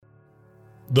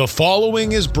The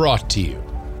following is brought to you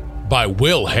by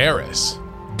Will Harris,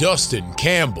 Dustin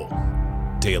Campbell,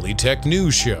 Daily Tech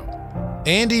News Show,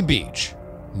 Andy Beach,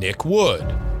 Nick Wood,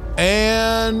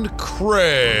 and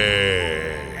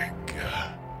Craig.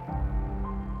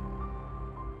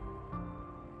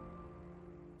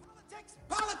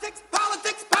 Politics.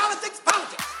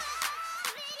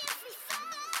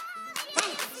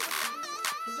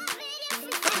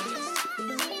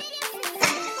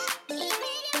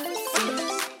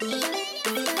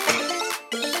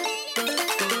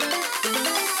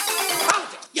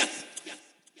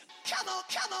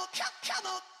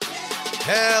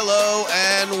 Hello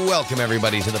and welcome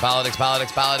everybody to the Politics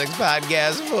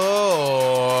podcast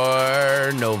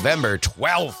for November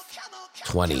 12th,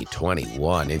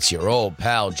 2021. It's your old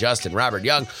pal Justin Robert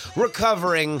Young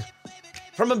recovering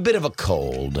from a bit of a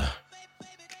cold.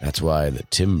 That's why the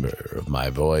timbre of my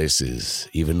voice is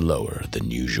even lower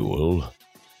than usual.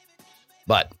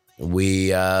 But we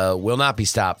will not be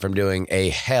stopped from doing a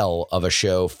hell of a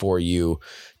show for you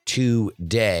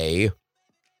today.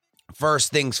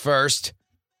 First things first,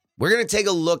 we're going to take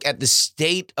a look at the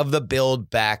state of the Build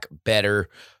Back Better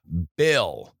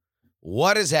bill.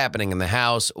 What is happening in the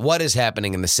House? What is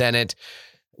happening in the Senate?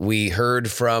 We heard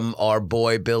from our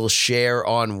boy Bill Scher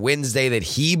on Wednesday that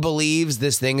he believes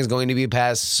this thing is going to be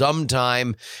passed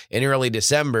sometime in early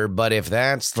December. But if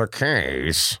that's the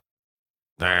case,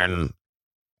 then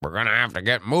we're going to have to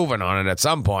get moving on it at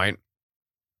some point.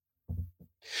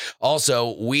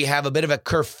 Also, we have a bit of a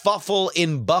kerfuffle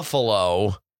in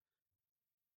Buffalo.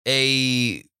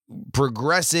 A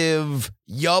progressive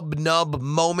yub-nub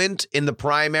moment in the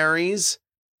primaries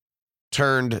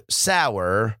turned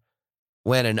sour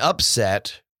when an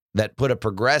upset that put a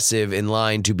progressive in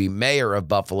line to be mayor of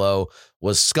Buffalo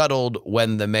was scuttled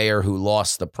when the mayor who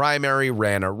lost the primary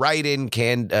ran a write-in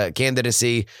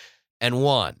candidacy and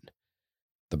won.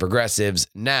 The progressives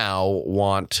now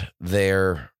want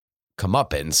their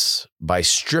comeuppance by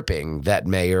stripping that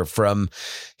mayor from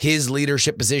his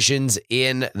leadership positions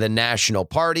in the national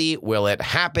party. Will it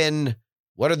happen?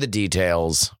 What are the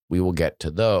details? We will get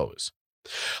to those.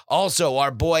 Also,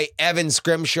 our boy Evan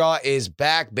Scrimshaw is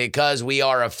back because we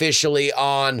are officially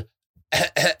on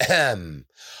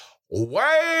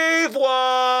Wave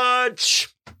Watch.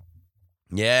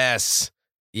 Yes.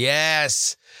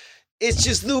 It's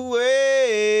just the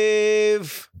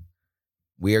wave.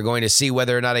 We are going to see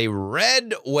whether or not a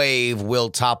red wave will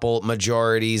topple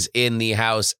majorities in the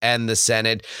House and the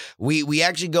Senate. We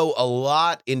actually go a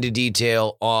lot into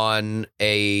detail on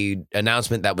a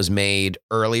announcement that was made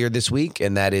earlier this week,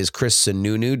 and that is Chris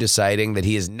Sununu deciding that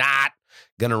he is not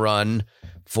going to run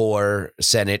for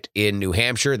Senate in New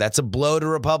Hampshire. That's a blow to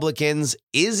Republicans.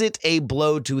 Is it a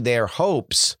blow to their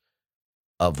hopes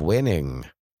of winning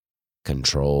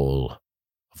control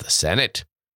of the Senate?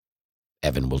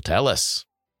 Evan will tell us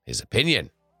his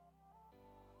opinion.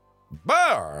 But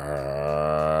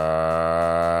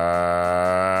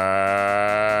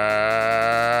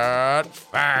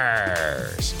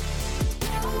first,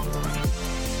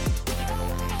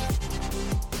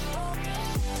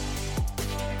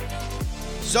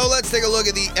 so let's take a look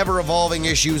at the ever-evolving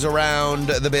issues around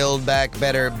the Build Back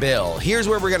Better bill. Here's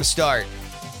where we're going to start,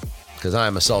 because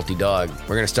I'm a salty dog.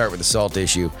 We're going to start with the salt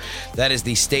issue. That is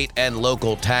the state and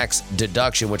local tax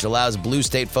deduction, which allows blue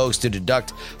state folks to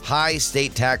deduct high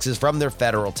state taxes from their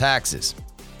federal taxes.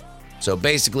 So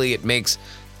basically, it makes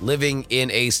living in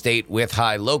a state with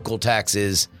high local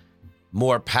taxes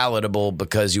more palatable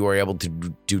because you are able to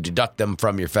deduct them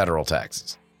from your federal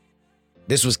taxes.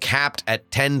 This was capped at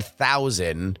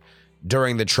 $10,000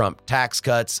 during the Trump tax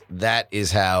cuts. That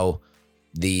is how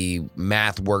the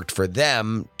math worked for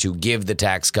them to give the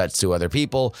tax cuts to other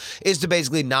people, is to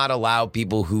basically not allow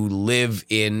people who live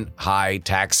in high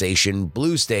taxation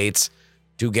blue states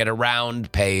to get around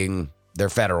paying their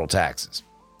federal taxes.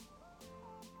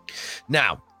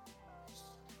 Now,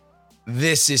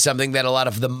 this is something that a lot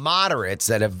of the moderates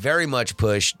that have very much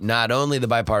pushed not only the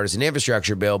bipartisan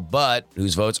infrastructure bill, but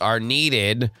whose votes are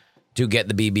needed to get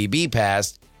the BBB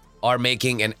passed, are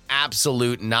making an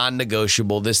absolute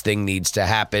non-negotiable, this thing needs to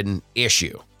happen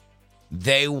issue.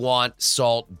 They want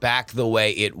SALT back the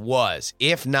way it was,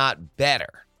 if not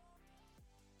better.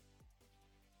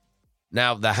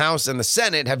 Now, the House and the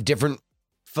Senate have different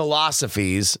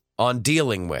philosophies on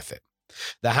dealing with it.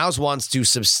 The House wants to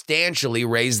substantially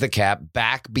raise the cap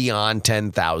back beyond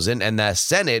 10,000, and the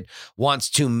Senate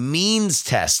wants to means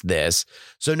test this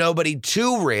so nobody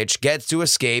too rich gets to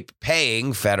escape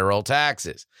paying federal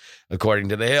taxes, according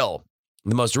to The Hill.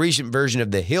 The most recent version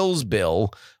of the Hill's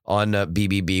bill on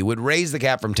BBB would raise the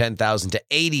cap from 10,000 to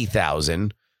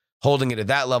 80,000, holding it at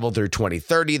that level through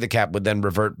 2030. The cap would then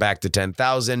revert back to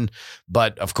 10,000.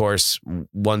 But of course,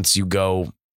 once you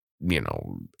go,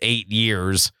 8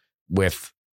 years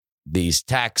with these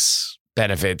tax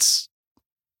benefits,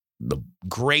 the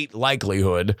great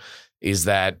likelihood is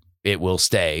that it will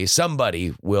stay.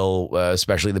 Somebody will,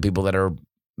 especially the people that are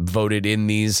voted in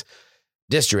these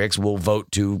districts, will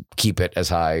vote to keep it as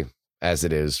high as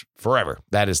it is forever.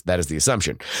 That is the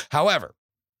assumption. However,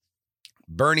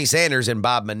 Bernie Sanders and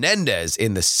Bob Menendez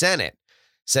in the Senate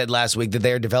said last week that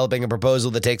they are developing a proposal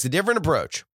that takes a different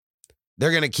approach.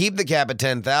 They're going to keep the cap at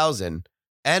 10,000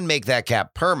 and make that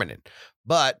cap permanent,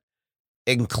 but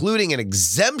including an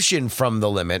exemption from the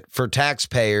limit for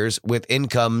taxpayers with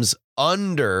incomes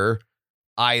under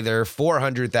either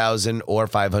 400,000 or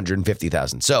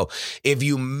 550,000. So if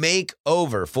you make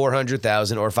over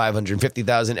 400,000 or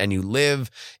 550,000 and you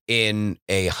live in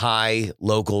a high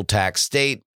local tax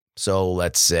state, so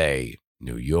let's say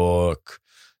New York,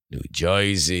 New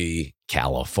Jersey,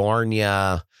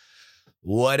 California,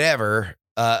 whatever,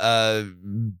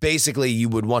 basically you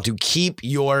would want to keep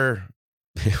your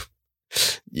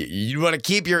you want to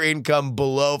keep your income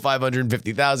below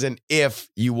 550,000 if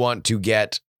you want to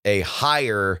get a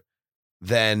higher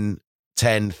than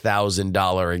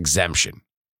 $10,000 exemption.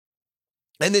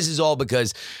 And this is all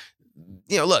because,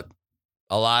 look,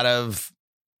 a lot of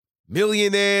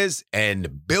millionaires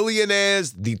and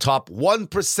billionaires, the top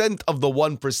 1% of the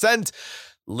 1%,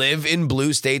 live in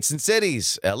blue states and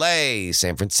cities. LA,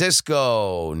 San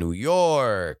Francisco, New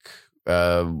York,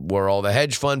 where all the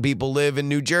hedge fund people live in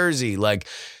New Jersey. Like,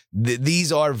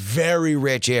 these are very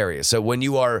rich areas. So when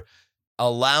you are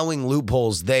allowing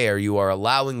loopholes there, you are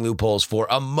allowing loopholes for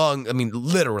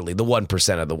literally the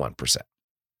 1% of the 1%.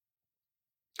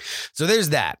 So there's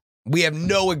that. We have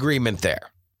no agreement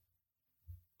there.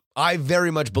 I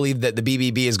very much believe that the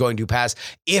BBB is going to pass,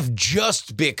 if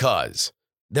just because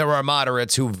there are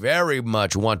moderates who very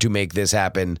much want to make this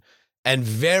happen and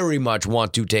very much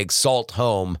want to take SALT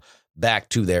home back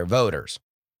to their voters.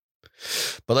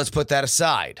 But let's put that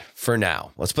aside for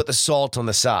now. Let's put the SALT on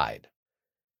the side.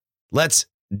 Let's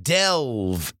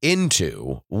delve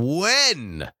into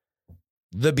when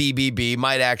the BBB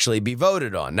might actually be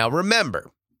voted on. Now,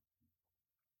 remember,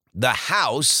 the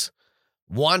House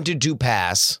wanted to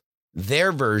pass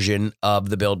their version of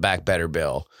the Build Back Better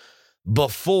bill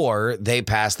before they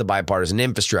passed the bipartisan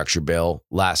infrastructure bill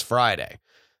last Friday.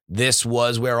 This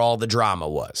was where all the drama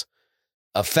was.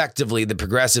 Effectively, the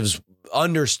progressives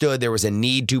understood there was a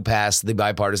need to pass the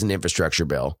bipartisan infrastructure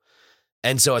bill.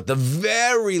 And so at the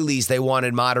very least, they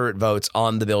wanted moderate votes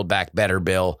on the Build Back Better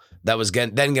bill that was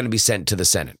then going to be sent to the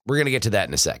Senate. We're going to get to that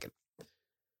in a second.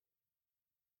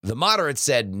 The moderates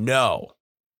said, no,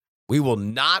 we will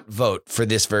not vote for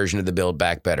this version of the Build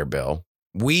Back Better bill.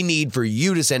 We need for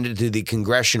you to send it to the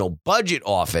Congressional Budget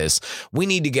Office. We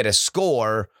need to get a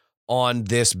score on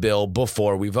this bill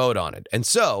before we vote on it. And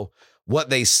so what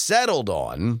they settled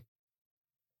on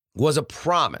was a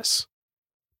promise.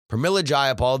 Pramila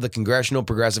Jayapal of the Congressional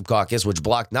Progressive Caucus, which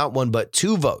blocked not one but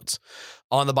two votes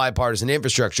on the bipartisan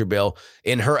infrastructure bill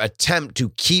in her attempt to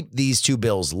keep these two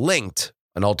bills linked,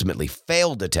 an ultimately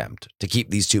failed attempt to keep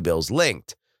these two bills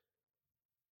linked,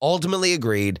 ultimately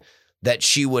agreed that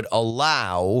she would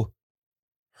allow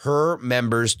her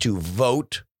members to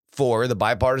vote for the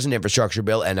bipartisan infrastructure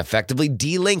bill and effectively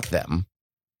delink them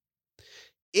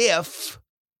if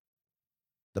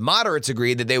the moderates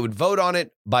agreed that they would vote on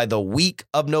it by the week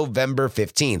of November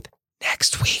 15th,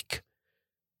 next week,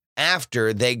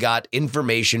 after they got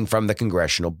information from the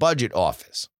Congressional Budget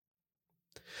Office.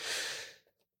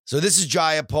 So this is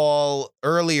Jayapal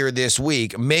earlier this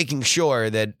week making sure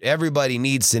that everybody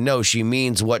needs to know she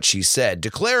means what she said.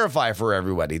 To clarify for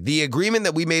everybody, the agreement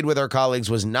that we made with our colleagues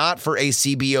was not for a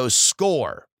CBO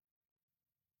score.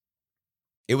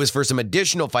 It was for some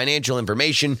additional financial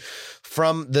information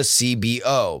from the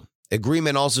CBO.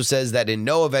 Agreement also says that in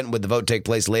no event would the vote take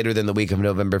place later than the week of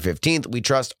November 15th. We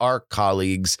trust our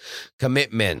colleagues'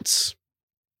 commitments.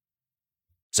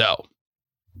 So,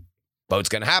 vote's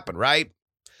going to happen, right?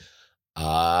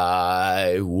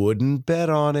 I wouldn't bet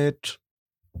on it.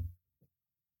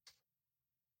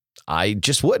 I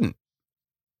just wouldn't.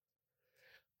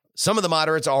 Some of the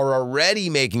moderates are already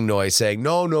making noise saying,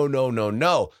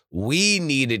 no. We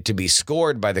need it to be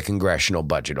scored by the Congressional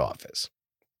Budget Office.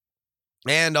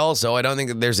 And also, I don't think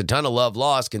that there's a ton of love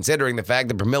lost considering the fact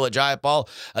that Pramila Jayapal,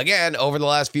 again, over the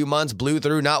last few months, blew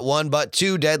through not one but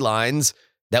two deadlines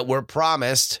that were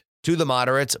promised to the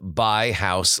moderates by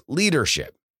House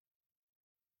leadership.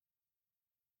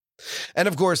 And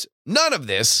of course, none of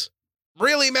this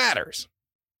really matters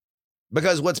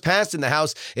because what's passed in the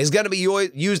House is going to be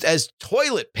used as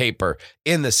toilet paper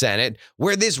in the Senate,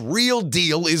 where this real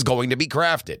deal is going to be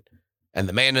crafted. And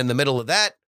the man in the middle of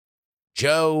that,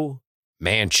 Joe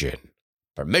Manchin.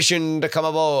 Permission to come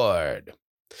aboard.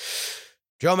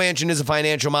 Joe Manchin is a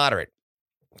financial moderate.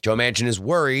 Joe Manchin is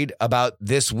worried about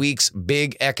this week's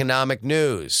big economic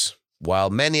news.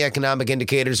 While many economic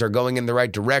indicators are going in the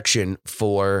right direction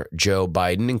for Joe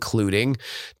Biden, including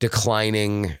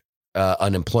declining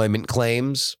unemployment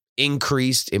claims,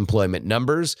 increased employment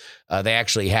numbers. They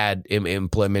actually had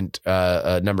employment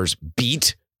numbers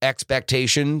beat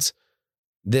expectations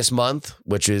this month,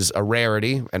 which is a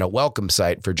rarity and a welcome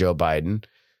sight for Joe Biden.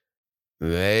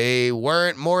 They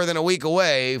weren't more than a week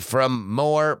away from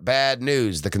more bad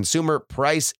news. The Consumer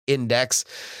Price Index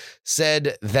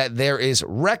said that there is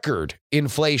record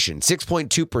inflation,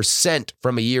 6.2%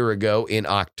 from a year ago in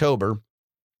October.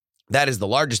 That is the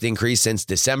largest increase since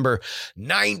December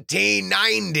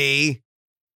 1990.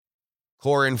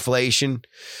 Core inflation,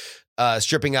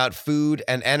 stripping out food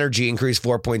and energy, increased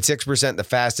 4.6%, the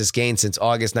fastest gain since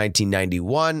August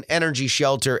 1991. Energy,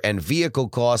 shelter, and vehicle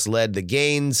costs led the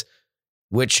gains,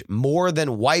 which more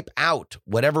than wipe out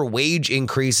whatever wage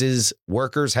increases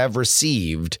workers have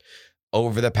received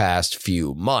over the past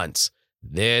few months.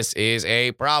 This is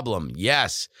a problem.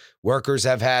 Yes, workers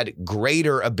have had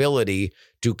greater ability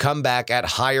to come back at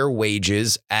higher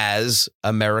wages as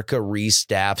America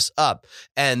restaffs up.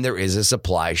 And there is a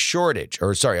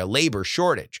a labor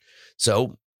shortage.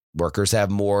 So workers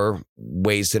have more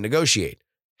ways to negotiate.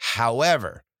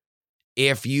 However,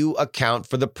 if you account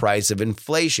for the price of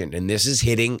inflation, and this is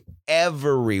hitting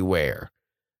everywhere,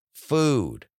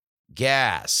 food,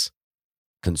 gas,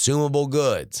 consumable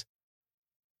goods,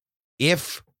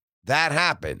 if that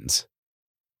happens,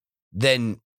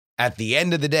 then at the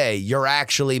end of the day, you're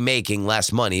actually making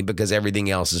less money because everything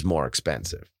else is more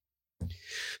expensive.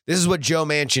 This is what Joe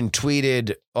Manchin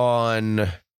tweeted on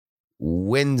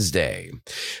Wednesday.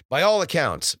 By all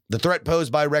accounts, the threat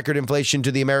posed by record inflation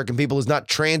to the American people is not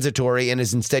transitory and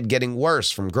is instead getting worse.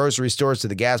 From grocery stores to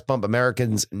the gas pump,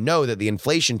 Americans know that the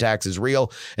inflation tax is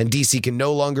real, and DC can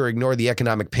no longer ignore the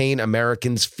economic pain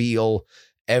Americans feel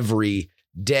every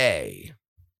day.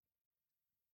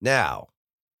 Now,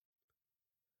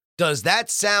 does that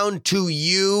sound to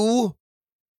you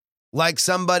like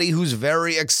somebody who's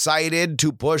very excited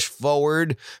to push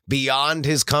forward beyond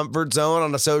his comfort zone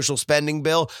on a social spending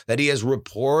bill that he has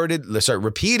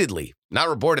repeatedly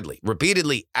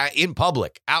in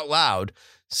public, out loud,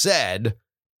 said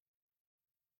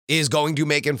is going to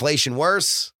make inflation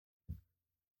worse?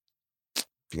 If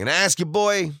you're going to ask your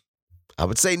boy, I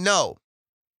would say no.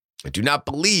 I do not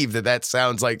believe that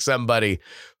sounds like somebody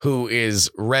who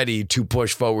is ready to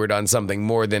push forward on something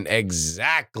more than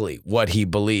exactly what he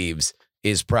believes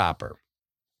is proper.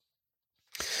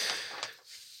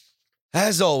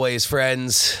 As always,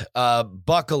 friends,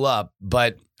 buckle up.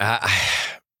 But, I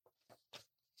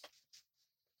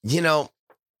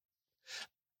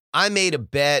made a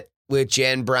bet with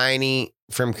Jen Briney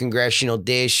from Congressional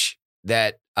Dish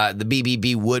that the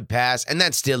BBB would pass, and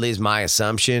that still is my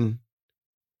assumption.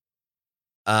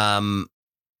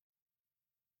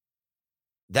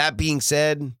 That being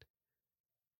said,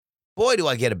 boy, do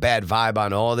I get a bad vibe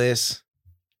on all this.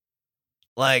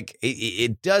 Like,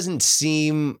 it doesn't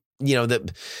seem,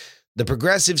 that the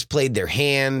progressives played their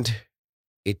hand.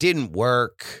 It didn't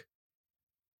work.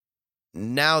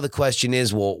 Now the question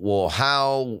is, well,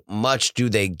 how much do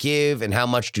they give and how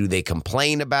much do they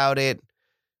complain about it?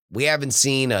 We haven't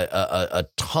seen a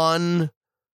ton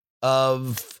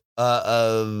of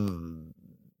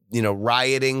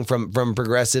rioting from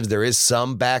progressives. There is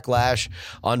some backlash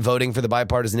on voting for the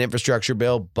bipartisan infrastructure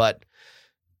bill, but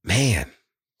man,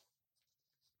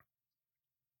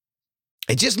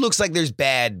 it just looks like there's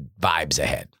bad vibes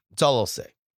ahead. That's all I'll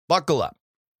say. Buckle up.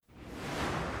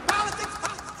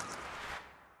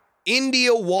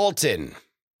 India Walton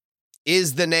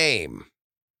is the name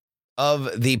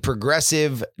of the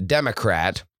progressive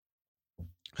Democrat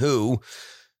who,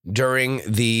 during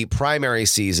the primary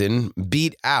season,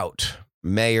 beat out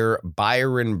Mayor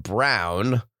Byron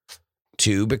Brown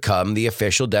to become the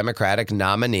official Democratic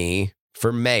nominee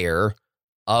for mayor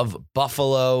of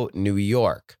Buffalo, New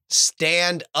York.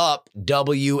 Stand up,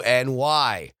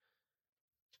 WNY.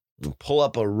 Pull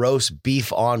up a roast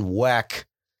beef on Weck,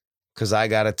 because I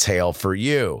got a tale for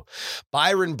you.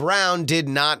 Byron Brown did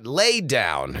not lay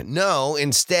down. No,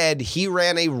 instead, he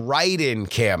ran a write-in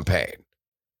campaign.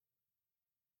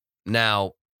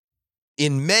 Now,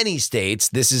 in many states,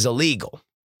 this is illegal.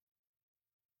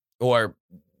 Or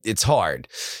it's hard.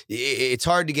 It's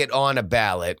hard to get on a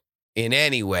ballot in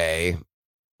any way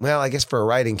Well, I guess for a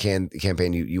write-in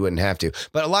campaign, you wouldn't have to.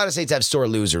 But a lot of states have sore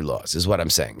loser laws, is what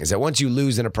I'm saying. Is that once you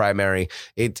lose in a primary,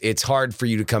 it's hard for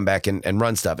you to come back and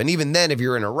run stuff. And even then, if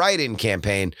you're in a write-in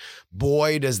campaign,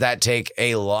 boy, does that take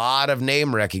a lot of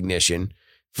name recognition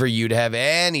for you to have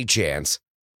any chance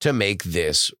to make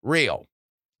this real.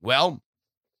 Well,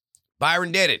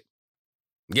 Byron did it.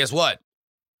 Guess what?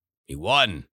 He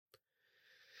won.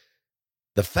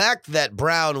 The fact that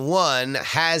Brown won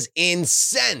has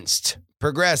incensed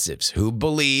progressives who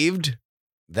believed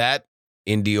that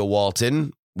India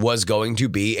Walton was going to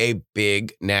be a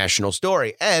big national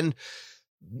story. And,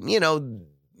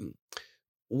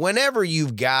 whenever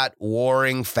you've got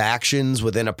warring factions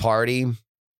within a party,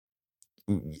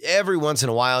 every once in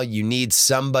a while you need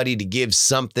somebody to give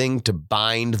something to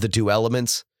bind the two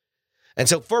elements. And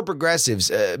so for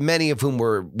progressives, many of whom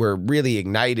were really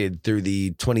ignited through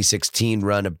the 2016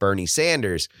 run of Bernie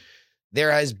Sanders,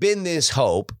 there has been this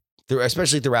hope,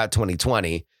 especially throughout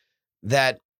 2020,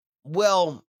 that,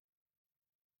 well,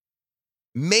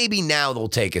 maybe now they'll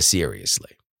take us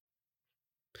seriously.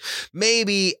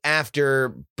 Maybe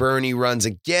after Bernie runs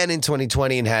again in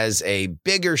 2020 and has a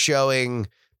bigger showing,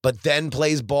 but then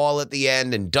plays ball at the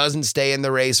end and doesn't stay in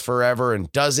the race forever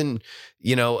and doesn't,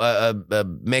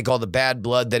 make all the bad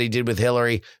blood that he did with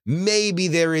Hillary, maybe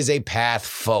there is a path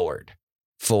forward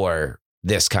for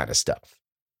this kind of stuff.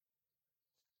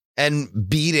 And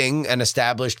beating an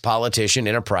established politician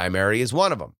in a primary is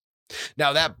one of them.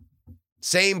 Now, that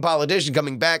same politician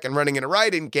coming back and running in a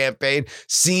write-in campaign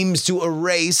seems to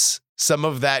erase some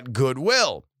of that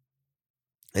goodwill.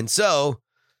 And so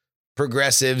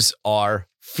progressives are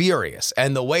furious.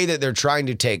 And the way that they're trying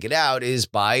to take it out is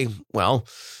by,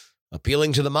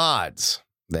 appealing to the mods,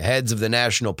 the heads of the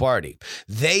National Party.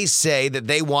 They say that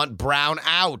they want Brown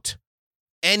out.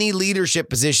 Any leadership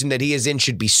position that he is in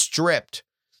should be stripped.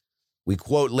 We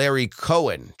quote Larry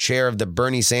Cohen, chair of the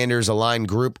Bernie Sanders-aligned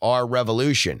group Our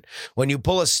Revolution. When you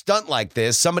pull a stunt like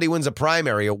this, somebody wins a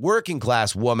primary, a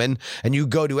working-class woman, and you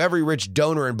go to every rich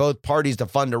donor in both parties to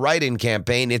fund a write-in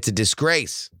campaign, it's a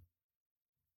disgrace.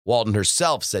 Walton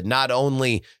herself said not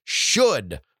only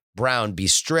should Brown be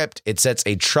stripped, it sets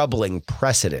a troubling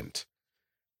precedent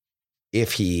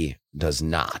if he does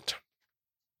not.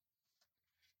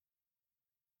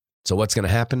 So what's going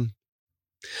to happen?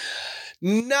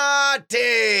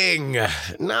 Nothing.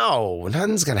 No,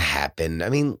 nothing's going to happen. I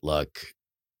mean, look,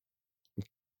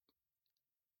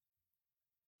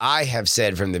 I have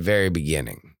said from the very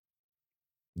beginning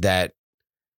that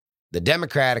the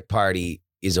Democratic Party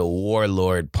is a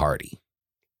warlord party.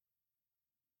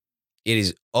 It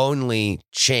is only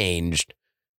changed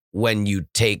when you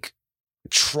take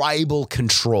tribal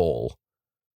control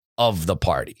of the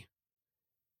party.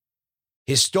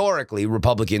 Historically,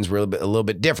 Republicans were a little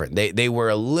bit different. They were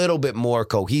a little bit more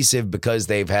cohesive because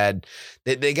they got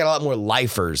a lot more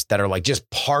lifers that are like just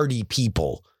party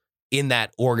people in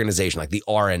that organization, like the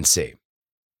RNC.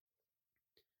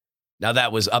 Now,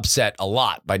 that was upset a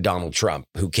lot by Donald Trump,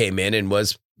 who came in and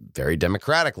was very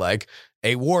Democratic-like,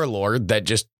 a warlord that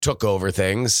just took over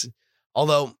things.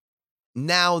 Although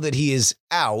now that he is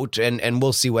out, and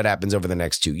we'll see what happens over the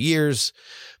next 2 years,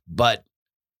 but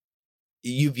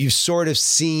you've sort of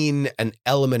seen an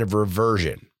element of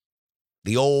reversion.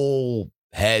 The old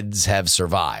heads have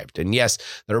survived. And yes,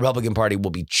 the Republican Party will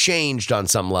be changed on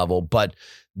some level, but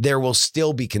there will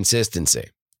still be consistency.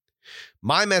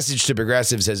 My message to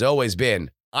progressives has always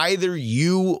been, either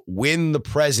you win the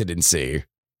presidency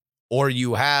or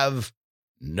you have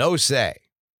no say.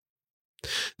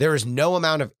 There is no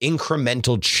amount of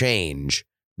incremental change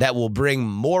that will bring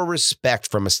more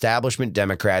respect from establishment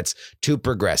Democrats to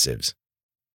progressives.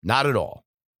 Not at all.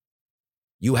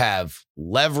 You have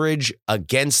leverage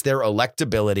against their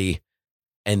electability,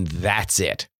 and that's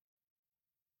it.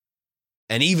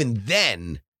 And even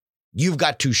then, you've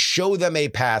got to show them a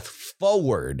path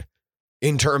forward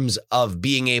in terms of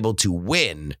being able to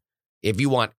win if you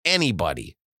want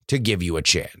anybody to give you a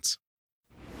chance.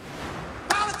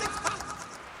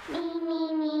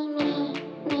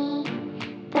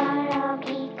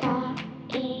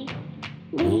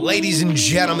 Ladies and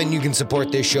gentlemen, you can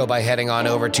support this show by heading on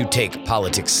over to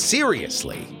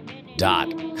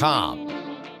takepoliticsseriously.com.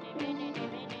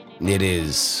 It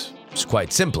is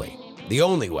quite simply the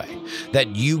only way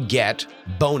that you get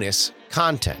bonus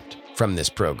content from this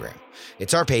program.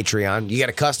 It's our Patreon. You get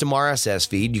a custom RSS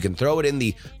feed. You can throw it in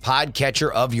the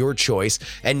podcatcher of your choice.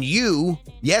 And you,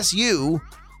 yes, you,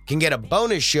 can get a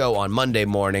bonus show on Monday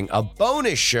morning, a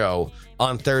bonus show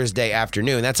on Thursday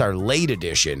afternoon. That's our late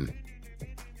edition.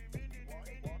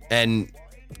 And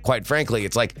quite frankly,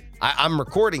 it's like I'm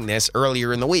recording this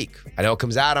earlier in the week. I know it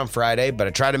comes out on Friday, but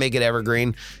I try to make it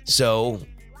evergreen so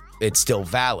it's still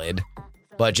valid.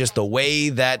 But just the way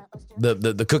that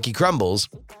the cookie crumbles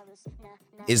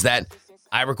is that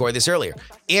I record this earlier.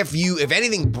 If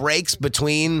anything breaks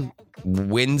between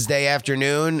Wednesday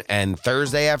afternoon and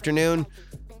Thursday afternoon,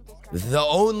 the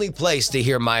only place to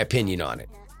hear my opinion on it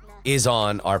is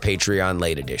on our Patreon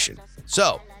late edition.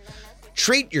 So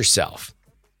treat yourself.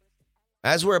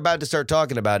 As we're about to start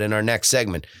talking about in our next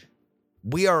segment,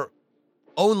 we are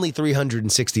only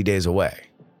 360 days away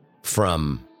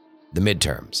from the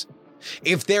midterms.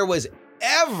 If there was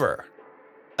ever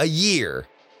a year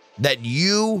that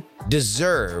you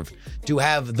deserve to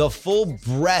have the full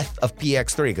breadth of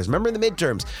PX3, because remember in the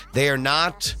midterms, they are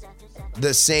not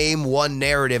the same one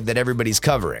narrative that everybody's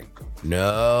covering.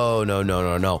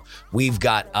 No. We've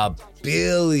got a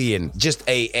billion, just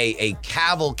a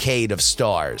cavalcade of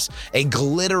stars, a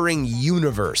glittering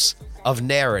universe of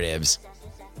narratives.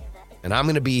 And I'm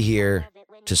going to be here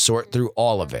to sort through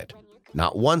all of it.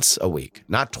 Not once a week,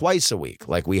 not twice a week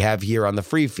like we have here on the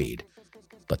free feed,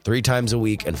 but 3 times a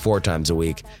week and 4 times a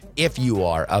week if you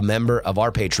are a member of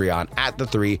our Patreon at the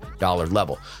 $3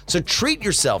 level. So treat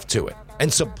yourself to it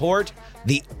and support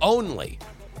the only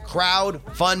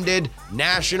crowd-funded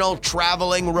national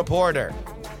traveling reporter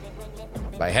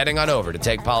by heading on over to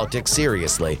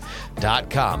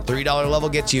TakePoliticsSeriously.com. $3 level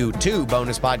gets you 2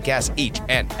 bonus podcasts each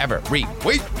and every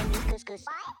week.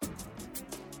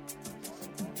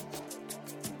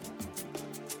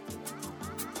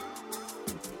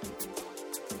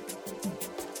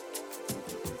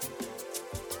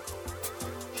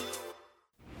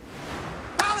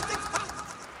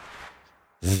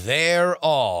 There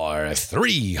are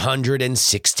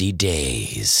 360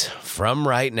 days from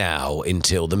right now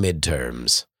until the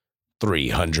midterms.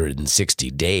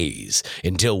 360 days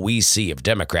until we see if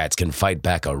Democrats can fight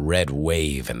back a red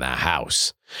wave in the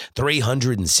House.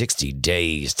 360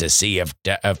 days to see if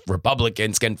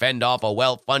Republicans can fend off a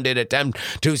well-funded attempt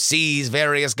to seize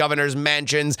various governors'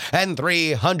 mansions. And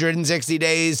 360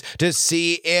 days to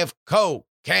see if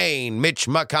Mitch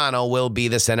McConnell will be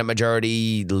the Senate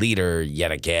Majority Leader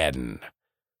yet again.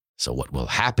 So what will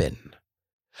happen?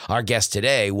 Our guest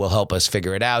today will help us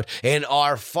figure it out in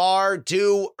our far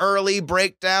too early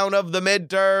breakdown of the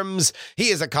midterms. He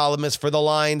is a columnist for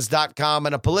thelines.com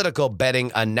and a political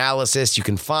betting analyst. You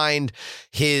can find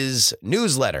his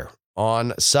newsletter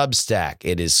on Substack.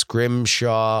 It is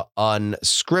Scrimshaw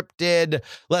Unscripted.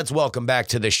 Let's welcome back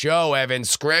to the show, Evan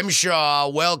Scrimshaw.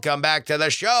 Welcome back to the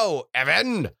show,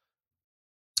 Evan.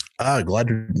 Glad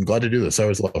to do this. I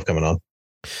always love coming on.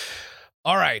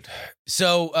 All right.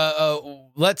 So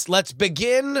let's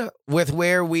begin with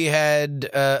where we had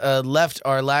left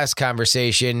our last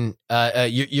conversation.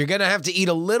 You're going to have to eat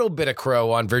a little bit of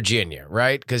crow on Virginia,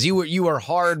 right? Because you were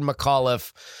hard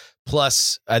McAuliffe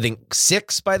plus, I think,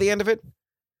 6 by the end of it.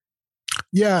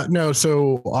 Yeah, no.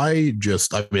 So I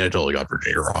totally got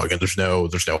Virginia wrong, and there's no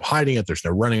hiding it. There's no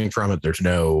running from it. There's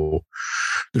no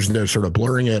sort of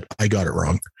blurring it. I got it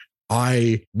wrong.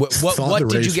 What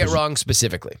did you get wrong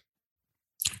specifically?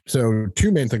 So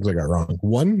 2 main things I got wrong.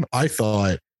 One, I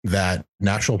thought that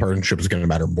national partnership was going to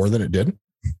matter more than it did,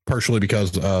 partially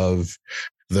because of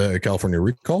the California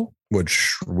recall,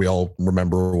 which we all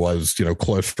remember was,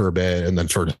 close for a bit and then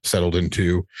sort of settled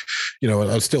into,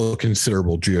 a still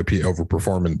considerable GOP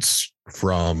overperformance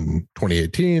from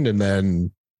 2018. And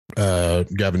then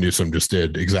Gavin Newsom just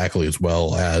did exactly as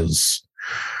well as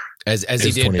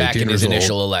he did back in his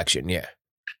initial election. Yeah.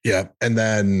 Yeah. And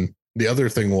then the other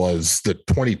thing was that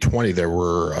 2020, there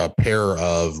were a pair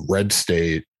of red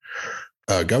state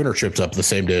governorships up the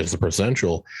same day as the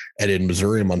presidential. And in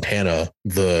Missouri and Montana,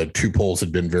 the 2 polls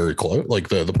had been very close. Like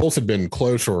the polls had been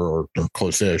close or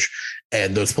close-ish.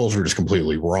 And those polls were just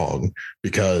completely wrong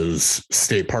because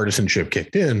state partisanship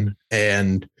kicked in.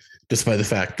 And despite the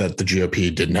fact that the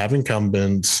GOP didn't have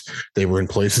incumbents, they were in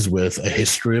places with a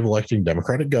history of electing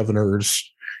Democratic governors.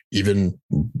 Even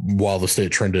while the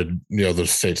state trended, the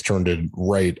states trended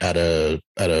right at a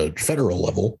federal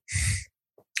level.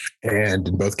 And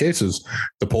in both cases,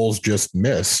 the polls just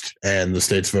missed and the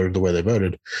states voted the way they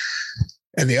voted.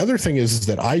 And the other thing is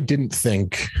that I didn't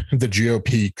think the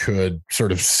GOP could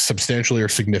sort of substantially or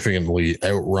significantly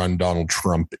outrun Donald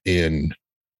Trump in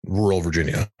rural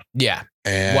Virginia. Yeah.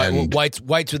 And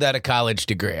whites without a college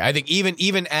degree. I think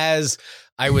even as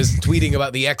I was tweeting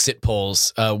about the exit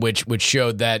polls, which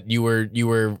showed that you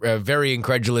were very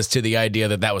incredulous to the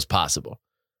idea that was possible.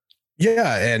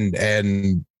 Yeah,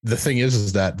 and the thing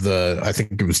is that I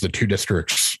think it was the 2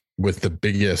 districts with the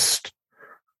biggest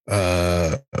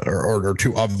or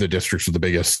two of the districts with the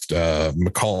biggest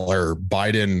McCall or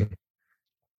Biden,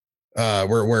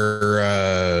 where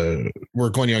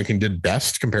Glenn Youngkin did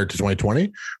best compared to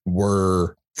 2020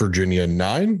 were Virginia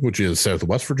 9, which is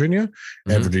Southwest Virginia,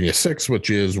 and Virginia 6, which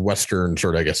is Western,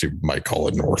 sort of, I guess you might call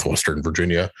it Northwestern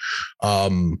Virginia.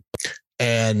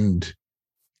 And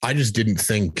I just didn't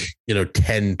think,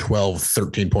 10, 12,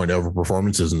 13 point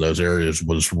overperformances in those areas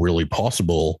was really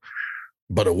possible,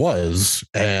 but it was.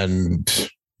 And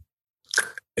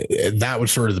that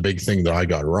was sort of the big thing that I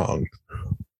got wrong.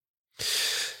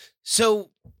 So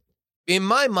in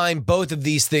my mind, both of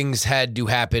these things had to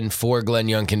happen for Glenn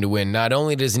Youngkin to win. Not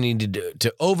only does he need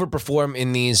to overperform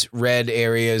in these red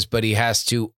areas, but he has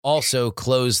to also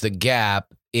close the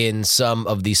gap in some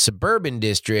of the suburban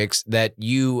districts that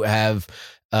you have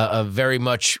very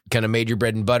much kind of made your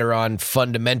bread and butter on,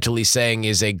 fundamentally saying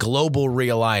is a global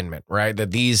realignment, right?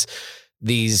 That these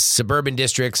suburban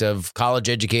districts of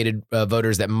college-educated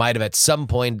voters that might have at some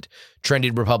point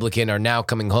trended Republican are now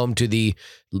coming home to the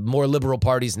more liberal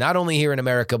parties, not only here in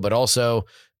America, but also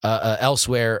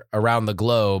elsewhere around the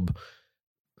globe.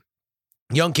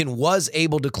 Youngkin was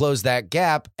able to close that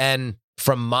gap, and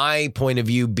from my point of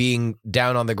view, being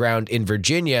down on the ground in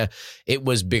Virginia, it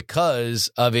was because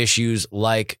of issues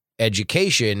like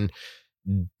education.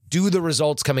 Do the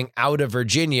results coming out of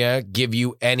Virginia give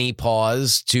you any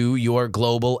pause to your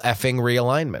global effing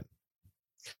realignment?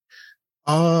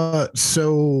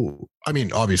 So, I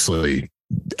mean, obviously,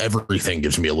 everything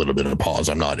gives me a little bit of a pause.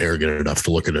 I'm not arrogant enough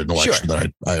to look at an election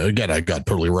that I got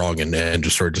totally wrong and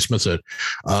just sort of dismiss it.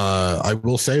 I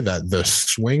will say that the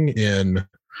swing in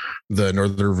the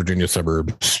Northern Virginia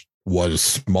suburbs was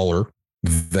smaller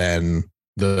than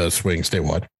the swing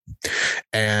statewide.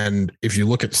 And if you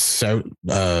look at south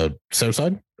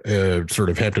side, sort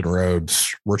of Hampton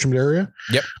Roads, Richmond area,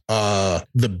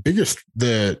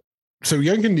 so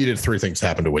Youngkin needed three things to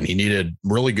happen to win. He needed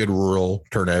really good rural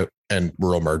turnout and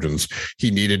rural margins.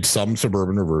 He needed some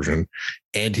suburban reversion,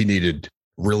 and he needed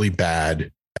really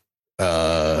bad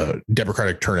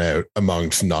Democratic turnout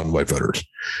amongst non-white voters.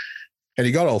 And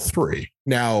he got all three.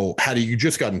 Now, had he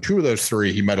just gotten two of those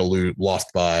three, he might have lost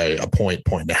by a point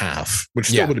and a half, which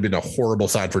still would have been a horrible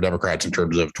sign for Democrats in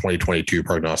terms of 2022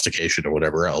 prognostication or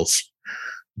whatever else.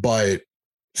 But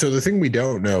so the thing we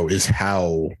don't know is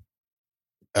how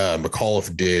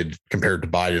McAuliffe did compared to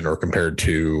Biden or compared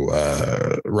to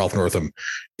Ralph Northam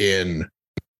in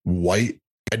white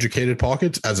educated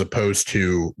pockets, as opposed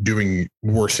to doing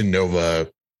worse in Nova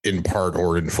in part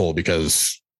or in full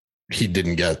because he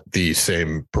didn't get the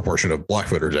same proportion of black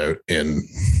voters out in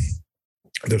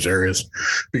those areas.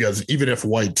 Because even if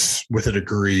whites with a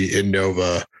degree in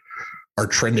Nova are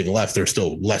trending left, they're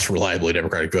still less reliably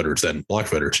Democratic voters than black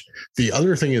voters. The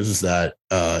other thing is that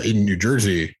in New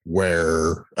Jersey,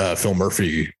 where Phil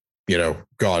Murphy,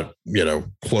 got,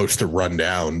 close to run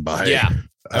down by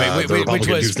the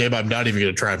Republican whose name I'm not even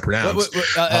going to try and pronounce.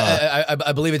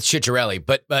 I believe it's Ciccarelli,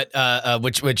 but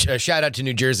which shout out to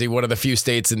New Jersey, one of the few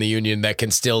states in the union that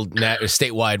can still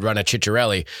statewide run a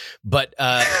Ciccarelli. But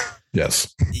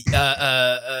yes,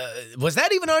 was that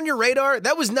even on your radar?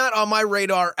 That was not on my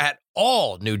radar at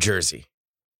all. New Jersey.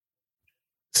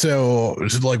 So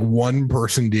it's like one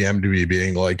person DM'd me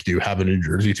being like, do you have a New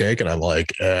Jersey take? And I'm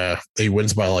like, he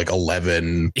wins by like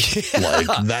 11. Like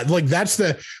that, like that's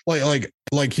the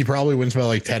like he probably wins by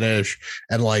like 10ish,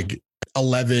 and like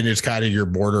 11 is kind of your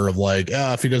border of like,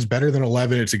 if he does better than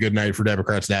 11, it's a good night for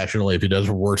Democrats nationally. If he does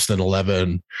worse than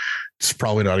 11, it's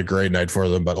probably not a great night for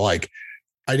them. But like,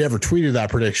 I never tweeted that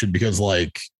prediction because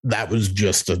like that was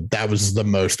the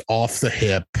most off the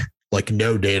hip, like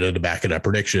no data to back it up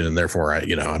prediction. And therefore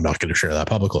I'm not going to share that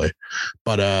publicly.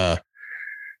 But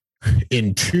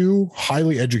in two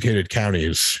highly educated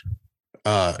counties,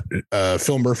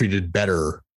 Phil Murphy did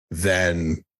better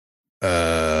than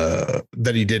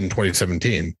he did in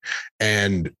 2017.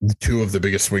 And two of the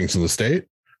biggest swings in the state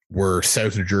were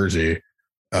South New Jersey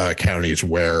counties,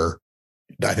 where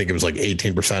I think it was like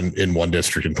 18% in one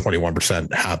district and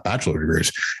 21% have bachelor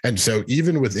degrees. And so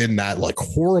even within that like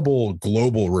horrible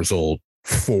global result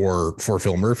for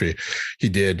Phil Murphy, he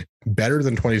did better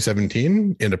than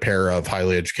 2017 in a pair of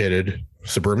highly educated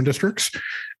suburban districts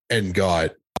and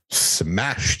got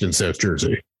smashed in South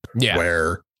Jersey,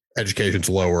 where education's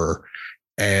lower.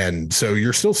 And so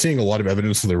you're still seeing a lot of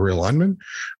evidence of the realignment.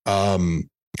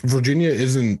 Virginia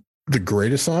isn't the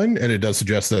greatest sign, and it does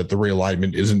suggest that the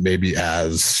realignment isn't maybe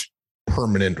as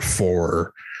permanent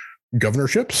for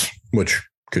governorships, which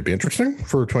could be interesting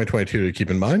for 2022 to keep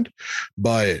in mind.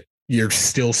 But you're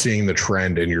still seeing the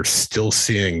trend, and you're still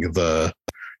seeing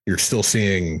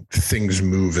things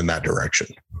move in that direction.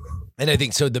 And I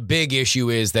think so. The big issue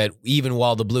is that even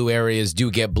while the blue areas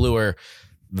do get bluer,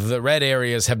 the red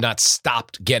areas have not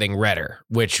stopped getting redder,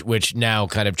 which now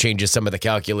kind of changes some of the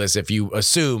calculus if you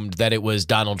assumed that it was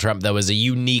Donald Trump that was a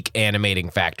unique animating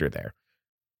factor there.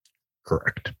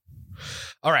 Correct.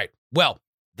 All right. Well,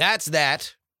 that's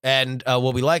that. And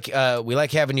we like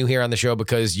having you here on the show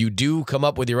because you do come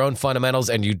up with your own fundamentals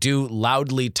and you do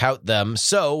loudly tout them.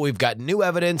 So we've got new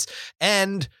evidence,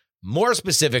 and more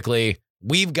specifically,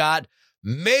 we've got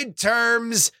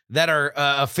midterms that are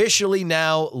officially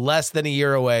now less than a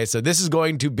year away. So this is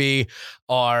going to be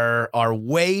our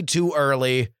way too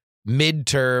early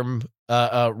midterm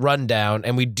rundown,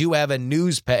 and we do have a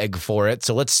news peg for it.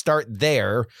 So let's start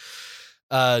there.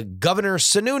 Governor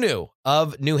Sununu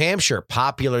of New Hampshire,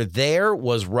 popular there,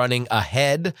 was running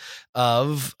ahead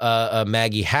of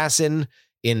Maggie Hassan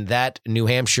in that New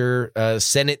Hampshire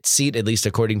Senate seat, at least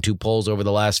according to polls over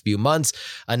the last few months,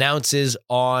 announces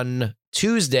on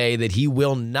Tuesday that he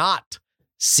will not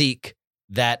seek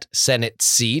that Senate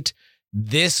seat.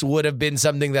 This would have been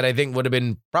something that I think would have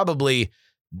been probably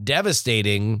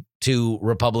devastating to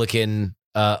Republican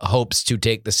hopes to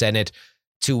take the Senate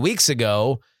 2 weeks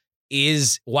ago.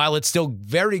 While it's still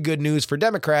very good news for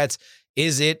Democrats,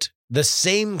 is it the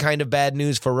same kind of bad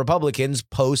news for Republicans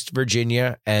post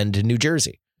Virginia and New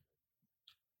Jersey?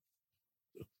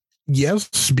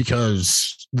 Yes,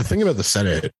 because the thing about the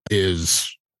Senate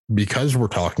is, because we're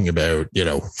talking about,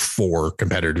 4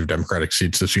 competitive Democratic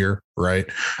seats this year, right?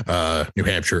 New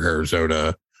Hampshire,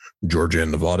 Arizona, Georgia,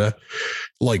 and Nevada.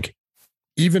 Like,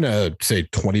 even a, say,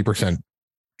 20%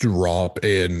 drop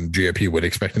in GOP win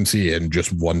expectancy in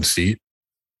just one seat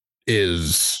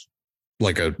is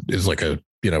like a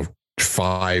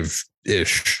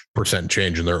 5-ish%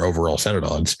 change in their overall Senate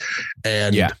odds.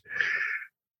 And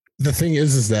the thing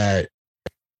is that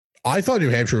I thought New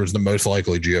Hampshire was the most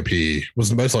likely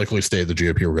state the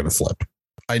GOP were going to flip.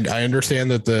 I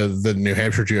understand that the New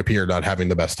Hampshire GOP are not having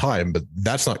the best time, but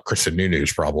that's not Chris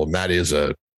Sununu's problem. That is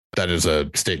a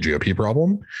state GOP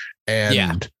problem.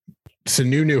 And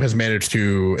Sununu has managed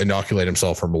to inoculate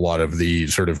himself from a lot of the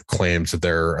sort of claims that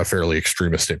they're a fairly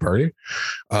extremist state party.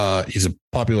 He's a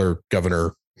popular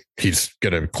governor. He's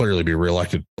going to clearly be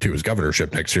reelected to his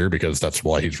governorship next year because that's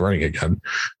why he's running again.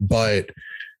 But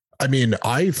I mean,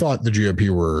 I thought the GOP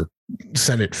were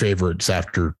Senate favorites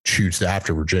after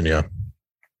Virginia,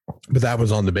 but that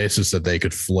was on the basis that they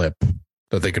could flip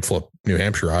New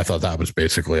Hampshire. I thought that was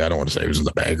basically, I don't want to say it was in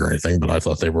the bag or anything, but I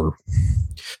thought they were.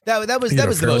 That was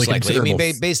the most likely. I mean,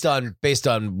 based on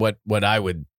what I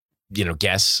would,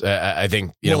 guess. I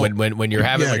think when you're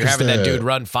having that dude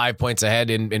run 5 points ahead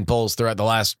in polls throughout the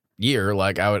last year,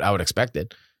 like I would expect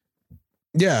it.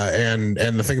 Yeah, and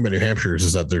the thing about New Hampshire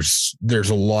is that there's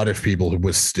a lot of people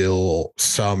with still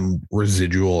some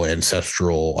residual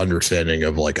ancestral understanding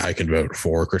of, like, I can vote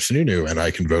for Chris Sununu and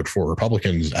I can vote for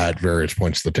Republicans at various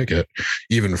points of the ticket,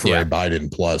 even for a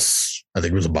Biden plus, I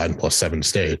think it was a Biden plus 7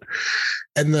 state.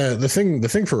 And the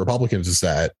thing for Republicans is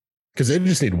that, because they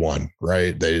just need one,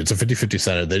 right? It's a 50-50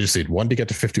 Senate. They just need one to get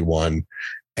to 51.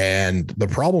 And the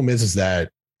problem is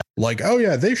that, like, oh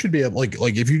yeah, they should be like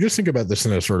if you just think about this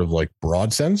in a sort of like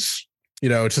broad sense,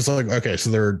 it's just like, okay,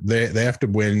 so they have to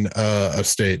win a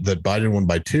state that Biden won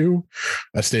by 2,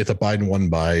 a state that Biden won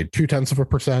by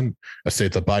 0.2%, a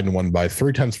state that Biden won by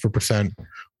 0.3%,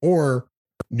 or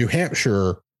New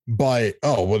Hampshire by,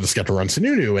 we'll just get to run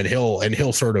Sununu and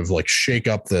he'll sort of like shake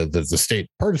up the state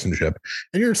partisanship.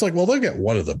 And you're just like, well, they'll get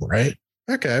one of them, right?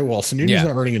 Okay, well, Sununu's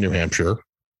not running in New Hampshire.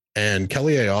 And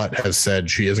Kelly Ayotte has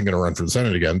said she isn't going to run for the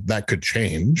Senate again. That could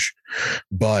change.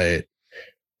 But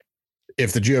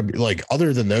if the GOP, like,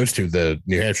 other than those two, the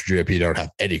New Hampshire GOP don't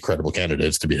have any credible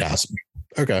candidates to beat Hassan.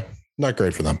 Okay. Not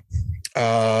great for them.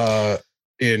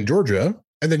 In Georgia,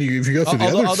 and then if you go through the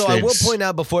other states. I will point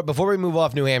out before we move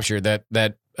off New Hampshire that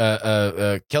Kelly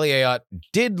Ayotte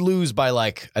did lose by,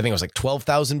 like, I think it was like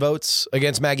 12,000 votes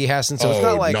against Maggie Hassan. So it's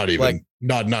not like not even.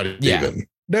 No.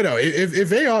 If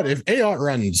Ayotte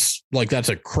runs, like, that's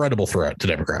a credible threat to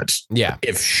Democrats. Yeah.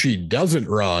 If she doesn't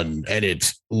run and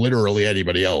it's literally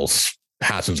anybody else,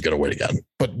 Hassan's going to win again.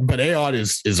 But Ayotte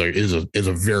is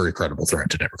a very credible threat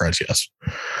to Democrats. Yes.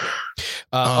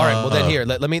 All right. Well, then here,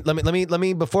 let me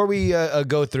before we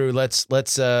go through, let's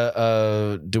do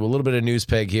a little bit of news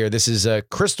peg here. This is a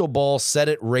crystal ball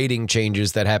Senate rating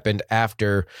changes that happened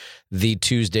after the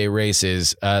Tuesday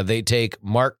races. They take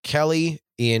Mark Kelly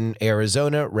in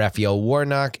Arizona, Raphael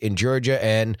Warnock in Georgia,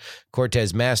 and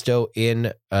Cortez Masto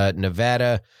in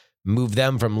Nevada. Move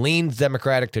them from lean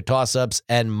Democratic to toss-ups,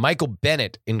 and Michael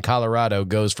Bennet in Colorado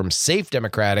goes from safe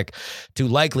Democratic to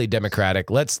likely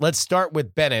Democratic. Let's start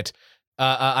with Bennet.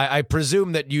 I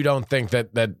presume that you don't think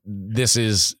that this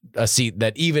is a seat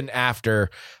that even after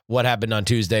what happened on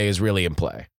Tuesday is really in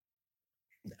play.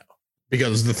 No,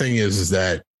 because the thing is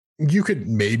that you could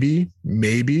maybe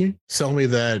sell me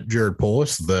that Jared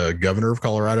Polis, the governor of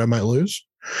Colorado, might lose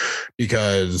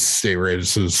because state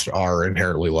races are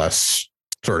inherently less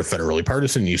sort of federally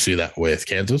partisan. You see that with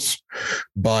Kansas,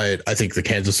 but I think the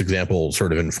Kansas example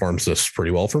sort of informs this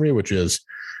pretty well for me, which is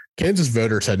Kansas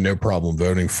voters had no problem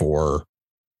voting for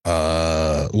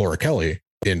Laura Kelly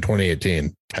in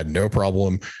 2018, had no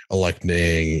problem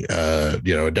electing a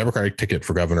Democratic ticket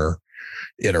for governor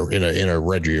in a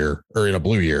red year or in a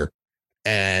blue year.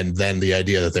 And then the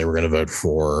idea that they were going to vote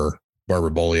for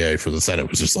Barbara Bollier for the Senate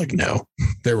was just like, no,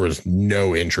 there was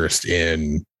no interest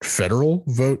in federal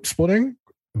vote splitting,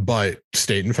 but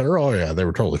state and federal, oh yeah, they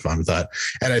were totally fine with that.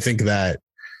 And I think that,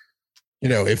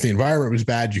 if the environment was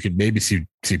bad, you could maybe see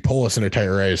Polis in a tight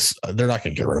race. They're not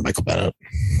going to get rid of Michael Bennett.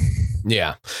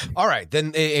 Yeah. All right.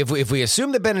 Then if we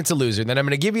assume that Bennett's a loser, then I'm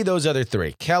going to give you those other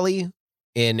three: Kelly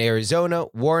in Arizona,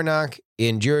 Warnock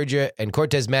in Georgia, and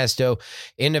Cortez Masto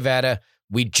in Nevada.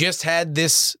 We just had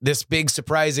this big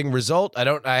surprising result. I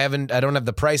don't have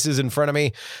the prices in front of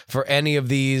me for any of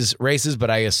these races,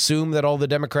 but I assume that all the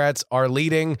Democrats are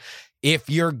leading. If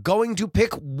you're going to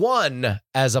pick one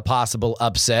as a possible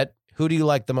upset, who do you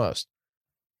like the most?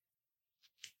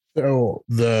 So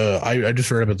I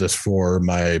just read about this for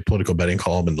my political betting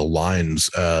column in the lines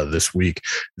this week.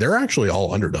 They're actually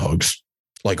all underdogs.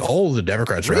 Like all of the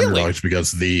Democrats are underdogs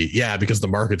because the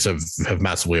markets have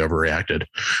massively overreacted.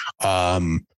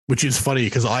 Which is funny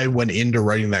because I went into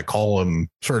writing that column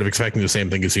sort of expecting the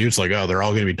same thing as you. It's like, oh, they're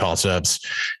all going to be toss-ups,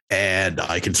 and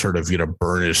I can sort of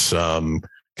burnish some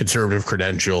conservative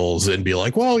credentials and be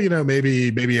like, well,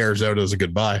 maybe Arizona is a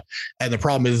good buy. And the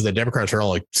problem is that Democrats are all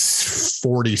like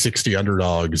 40, 60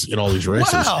 underdogs in all these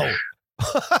races. Wow.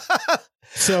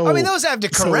 So I mean, those have to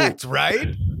correct,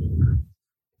 right?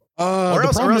 Or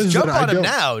else jump on him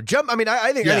now.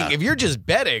 I think if you're just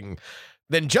betting,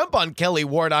 then jump on Kelly,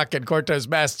 Warnock, and Cortez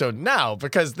Masto now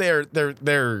because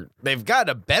they've got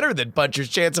a better than puncher's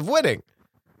chance of winning.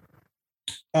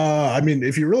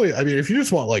 If you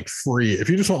just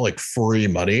want free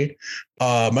money,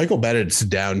 Michael Bennett's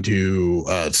down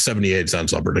to 78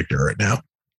 cents on predictor right now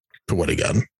to win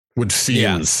again, which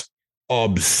seems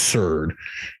absurd.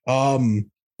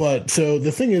 But so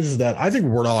the thing is that I think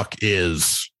Warnock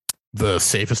is the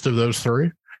safest of those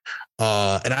three.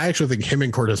 And I actually think him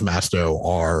and Cortez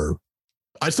Masto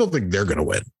I still think they're going to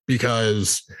win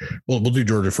because we'll do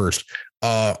Georgia first.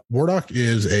 Warnock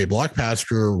is a black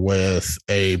pastor with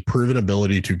a proven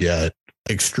ability to get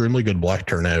extremely good black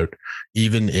turnout,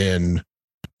 even in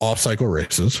off-cycle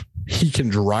races. He can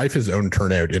drive his own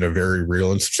turnout in a very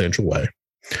real and substantial way.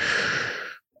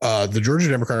 The Georgia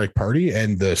Democratic Party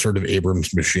and the sort of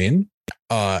Abrams machine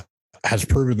has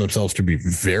proven themselves to be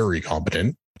very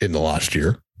competent in the last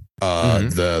year.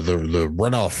 The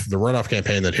runoff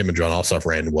campaign that him and John Ossoff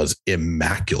ran was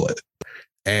immaculate.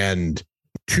 And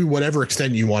to whatever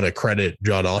extent you want to credit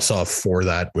John Ossoff for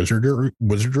that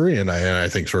wizardry, and I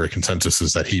think sort of consensus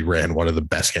is that he ran one of the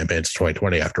best campaigns of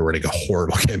 2020 after running a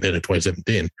horrible campaign in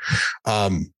 2017.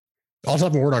 Ossoff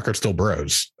and Warnock are still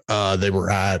bros. They were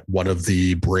at one of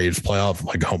the Braves home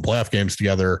playoff games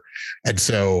together. And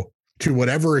so to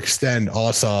whatever extent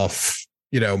Ossoff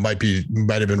might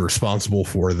have been responsible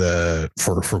for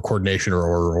coordination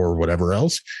or whatever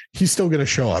else, he's still going to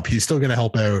show up. He's still going to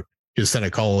help out his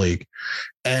Senate colleague.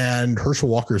 And Herschel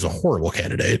Walker is a horrible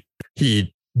candidate.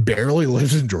 He barely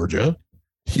lives in Georgia.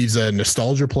 He's a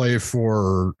nostalgia play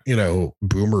for,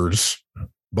 boomers.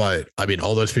 But I mean,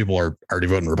 all those people are already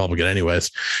voting Republican anyways.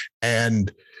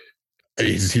 And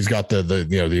he's got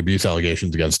the abuse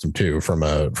allegations against him too from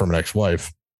an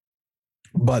ex-wife.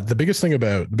 But the biggest thing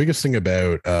about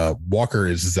Walker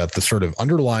is that the sort of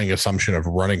underlying assumption of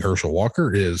running Herschel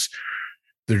Walker is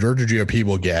the Georgia GOP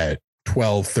will get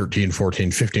 12, 13, 14,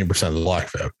 15% of the black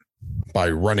vote. By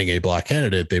running a black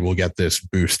candidate, they will get this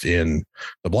boost in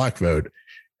the black vote.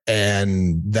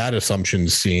 And that assumption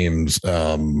seems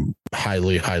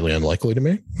highly, highly unlikely to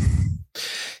me.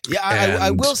 Yeah,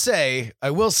 I will say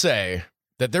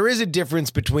that there is a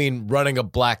difference between running a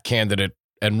black candidate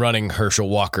and running Herschel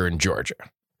Walker in Georgia.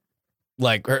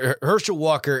 Like Herschel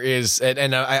Walker is,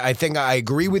 and I think I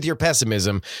agree with your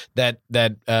pessimism that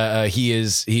he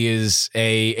is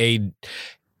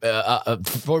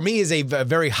for me is a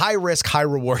very high risk, high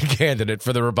reward candidate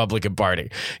for the Republican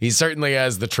Party. He certainly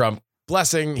has the Trump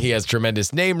blessing. He has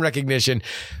tremendous name recognition,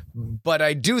 but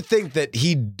I do think that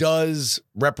he does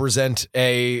represent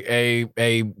a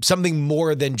something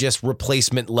more than just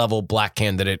replacement level black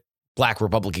candidate black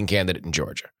Republican candidate in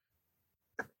Georgia.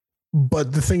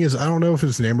 But the thing is, I don't know if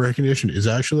his name recognition is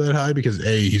actually that high because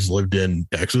he's lived in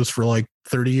Texas for like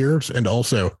 30 years. And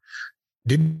also,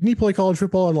 didn't he play college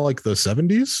football in like the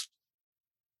 70s?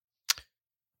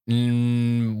 I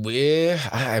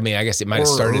mean, I guess it might have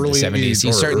started in the 70s.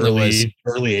 He certainly was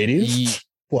early 80s.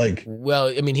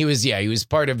 He was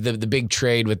part of the big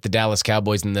trade with the Dallas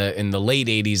Cowboys in the late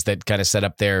 80s that kind of set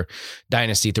up their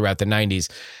dynasty throughout the 90s.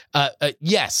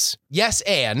 Yes,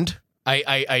 and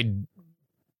I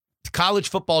college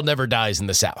football never dies in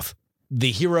the South.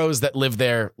 The heroes that live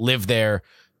there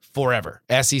forever.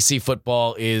 SEC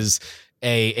football is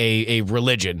a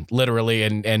religion, literally,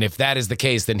 and if that is the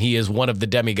case, then he is one of the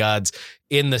demigods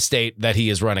in the state that he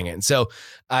is running in. So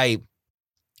I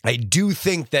do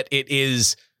think that it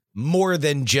is more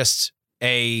than just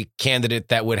a candidate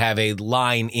that would have a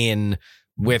line in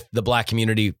with the black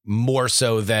community, more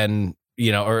so than,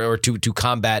 or to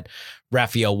combat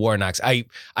Raphael Warnock's. I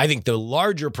think the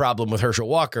larger problem with Herschel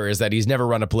Walker is that he's never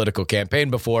run a political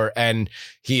campaign before, and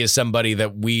he is somebody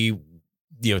that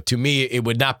to me, it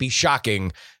would not be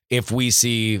shocking if we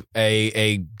see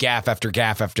a gaffe after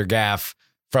gaffe after gaffe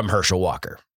from Herschel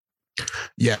Walker.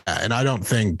 Yeah, and I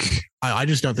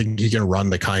just don't think he can run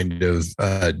the kind of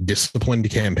disciplined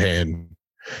campaign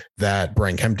that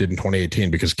Brian Kemp did in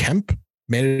 2018, because Kemp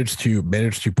managed to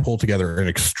pull together an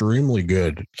extremely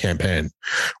good campaign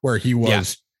where he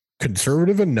was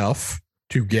conservative enough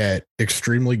to get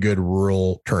extremely good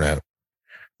rural turnout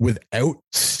without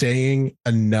saying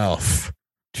enough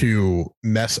to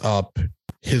mess up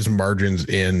his margins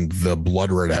in the blood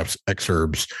red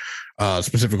exurbs,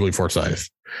 specifically Forsyth.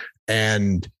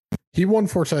 And he won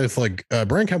Forsyth,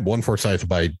 Brian Kemp won Forsyth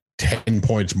by 10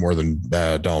 points more than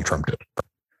Donald Trump did.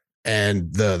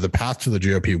 And the path to the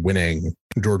GOP winning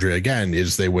Georgia again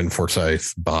is they win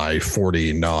Forsyth by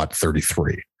 40, not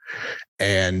 33.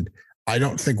 And I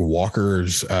don't think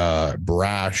Walker's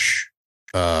brash,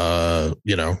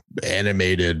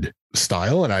 animated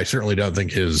style, and I certainly don't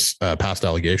think his past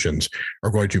allegations are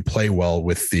going to play well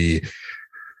with the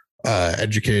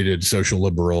educated social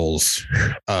liberals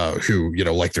who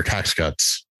like their tax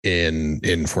cuts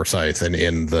in Forsyth and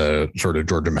in the sort of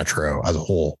Georgia metro as a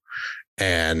whole.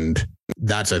 And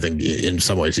that's, I think, in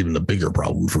some ways, even the bigger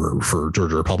problem for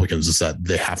Georgia Republicans is that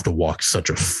they have to walk such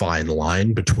a fine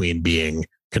line between being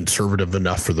conservative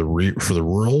enough for the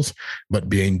rurals, but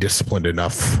being disciplined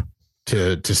enough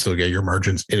to still get your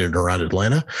margins in and around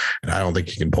Atlanta. And I don't think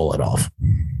you can pull it off.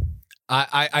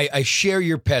 I share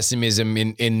your pessimism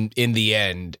in the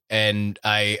end, and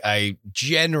I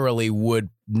generally would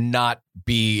not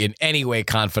be in any way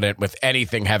confident with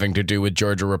anything having to do with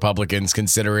Georgia Republicans,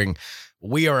 considering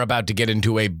we are about to get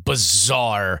into a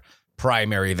bizarre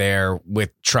primary there with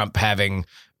Trump having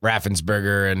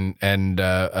Raffensperger and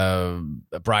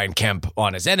Brian Kemp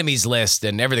on his enemies list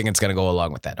and everything that's going to go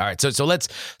along with that. All right, so let's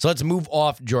move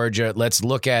off Georgia. Let's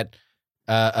look at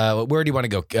where do you want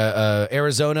to go?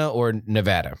 Arizona or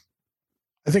Nevada?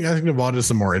 I think Nevada is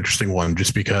the more interesting one,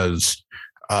 just because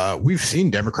we've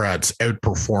seen Democrats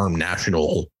outperform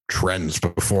national trends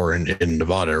before in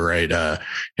Nevada, right?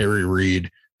 Harry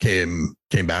Reid came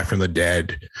back from the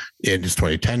dead in his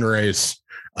 2010 race.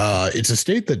 It's a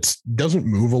state that doesn't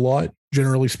move a lot,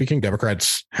 generally speaking.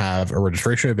 Democrats have a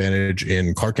registration advantage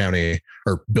in Clark County,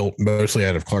 or built mostly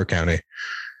out of Clark County.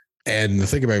 And the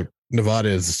thing about Nevada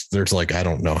is there's I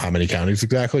don't know how many counties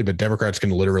exactly, but Democrats can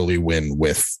literally win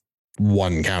with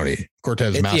one county.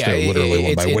 Cortez Masto literally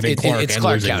won by winning Clark and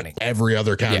Clark losing County. Every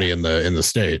other county in the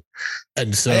state.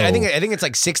 And so I think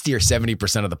it's 60 or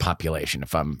 70% of the population,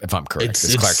 if I'm correct.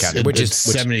 It's Clark County, which is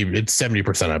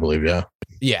 70%, I believe. Yeah.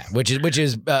 Yeah, which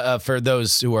is for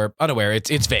those who are unaware,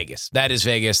 it's Vegas. That is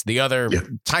Vegas. The other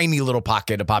tiny little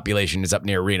pocket of population is up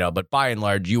near Reno, but by and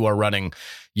large, you are running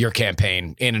your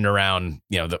campaign in and around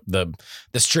the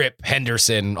Strip,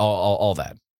 Henderson, all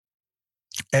that.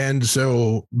 And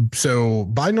so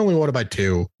Biden only won by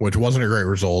 2, which wasn't a great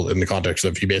result in the context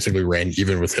of he basically ran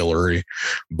even with Hillary,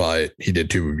 but he did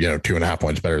 2.5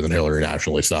 points better than Hillary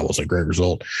nationally. So that wasn't a great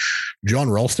result. John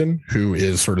Ralston, who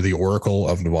is sort of the oracle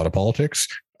of Nevada politics,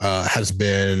 has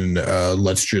been,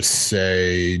 let's just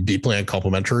say, deeply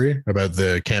uncomplimentary about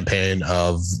the campaign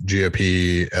of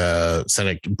presumed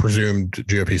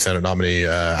GOP Senate nominee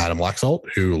Adam Laxalt,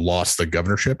 who lost the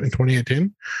governorship in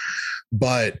 2018.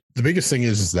 But the biggest thing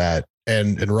is that,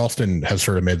 and Ralston has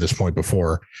sort of made this point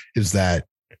before, is that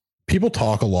people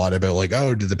talk a lot about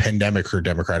did the pandemic hurt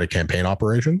Democratic campaign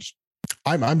operations?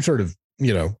 I'm sort of,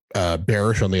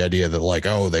 bearish on the idea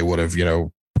that they would have,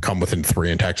 come within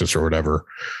 3 in Texas or whatever.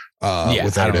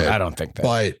 Without it. I don't think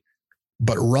that.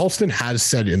 But Ralston has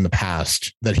said in the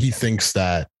past that he thinks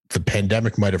that the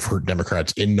pandemic might have hurt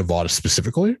Democrats in Nevada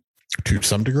specifically to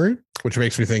some degree, which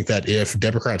makes me think that if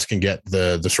Democrats can get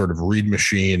the sort of Reid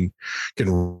machine,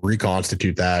 can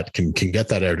reconstitute that, can get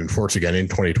that out in force again in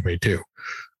 2022,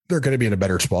 they're going to be in a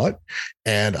better spot.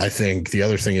 And I think the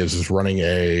other thing is running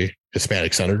a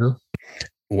Hispanic senator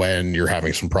when you're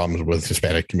having some problems with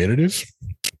Hispanic communities.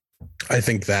 I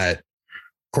think that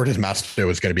Cortez Masto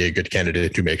is going to be a good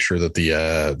candidate to make sure that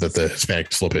the Hispanic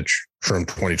slippage from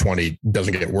 2020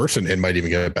 doesn't get worse and might even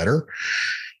get better.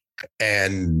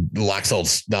 And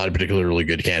Laxalt's not a particularly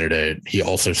good candidate. He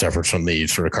also suffers from the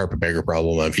sort of carpetbagger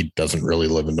problem of he doesn't really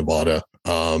live in Nevada.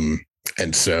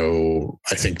 And so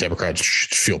I think Democrats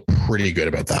should feel pretty good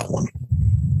about that one.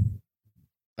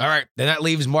 All right. Then that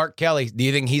leaves Mark Kelly. Do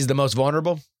you think he's the most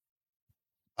vulnerable?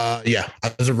 Yeah,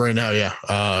 as of right now, yeah.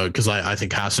 Because I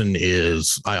think Hassan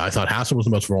is. I thought Hassan was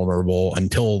the most vulnerable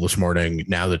until this morning.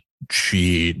 Now that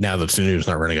Sunu's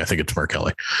not running, I think it's Mark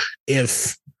Kelly.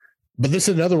 But this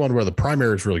is another one where the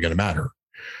primary is really going to matter.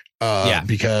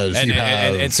 Because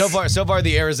and so far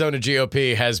the Arizona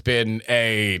GOP has been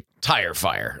a tire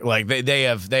fire. Like they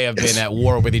have been at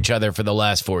war with each other for the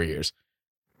last 4 years.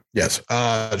 Yes.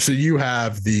 So you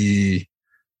have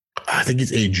I think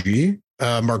it's AG,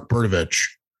 Mark Berdovich,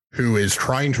 who is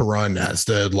trying to run as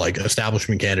the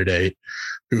establishment candidate,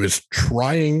 who is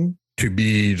trying to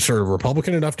be sort of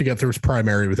Republican enough to get through his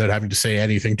primary without having to say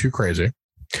anything too crazy.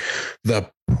 The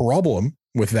problem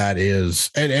with that is,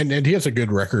 and he has a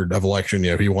good record of election.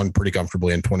 He won pretty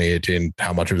comfortably in 2018.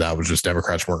 How much of that was just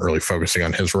Democrats weren't really focusing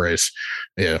on his race?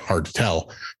 Yeah, hard to tell.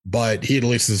 But he at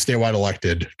least is statewide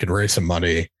elected, can raise some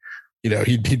money.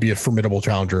 He'd be a formidable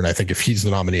challenger. And I think if he's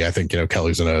the nominee, I think,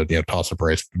 Kelly's in a toss-up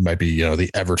race, might be, the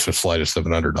ever so slightest of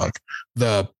an underdog.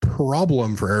 The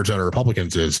problem for Arizona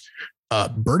Republicans is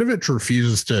Berdovich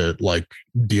refuses to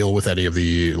deal with any of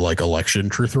the election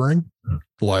truthering.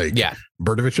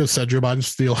 Berdovich just said Joe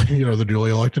Biden's the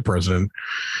duly elected president.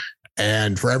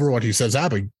 And for everyone who says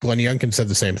but Glenn Youngkin said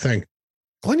the same thing.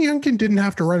 Glenn Youngkin didn't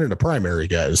have to run in a primary,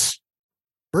 guys.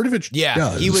 Berdovich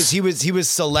does. He was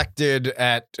selected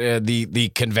at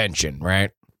the convention,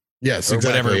 right? Yes, or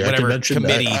exactly. Whatever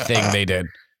committee thing they did.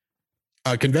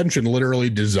 A convention literally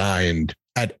designed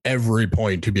at every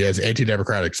point to be as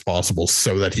anti-democratic as possible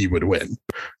so that he would win.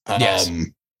 Yes.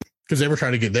 Because they were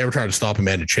trying to stop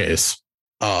Amanda Chase,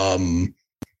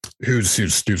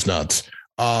 who's nuts.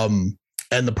 And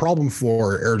the problem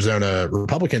for Arizona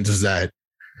Republicans is that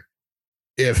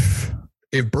if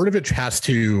Berdovich has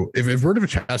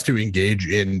to engage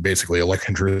in basically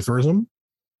election trutherism,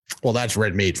 well, that's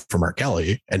red meat for Mark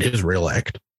Kelly and his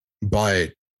reelect.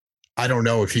 But I don't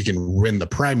know if he can win the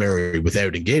primary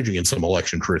without engaging in some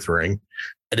election truthering.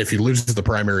 And if he loses the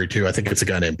primary too, I think it's a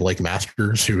guy named Blake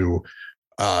Masters who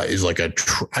is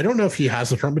I don't know if he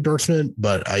has a Trump endorsement,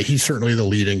 but he's certainly the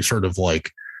leading sort of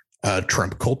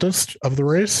Trump cultist of the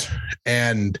race.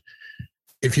 And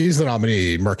if he's the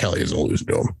nominee, Mark Kelly isn't losing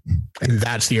to him. And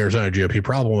that's the Arizona GOP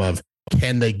problem of,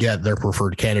 can they get their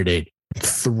preferred candidate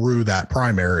through that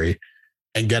primary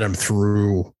and get him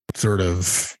through sort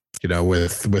of,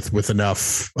 with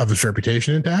enough of his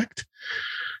reputation intact?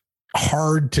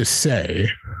 Hard to say,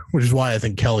 which is why I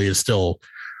think Kelly is still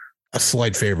a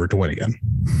slight favorite to win again.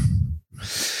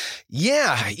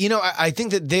 Yeah, I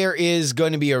think that there is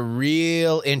going to be a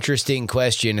real interesting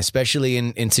question, especially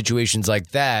in situations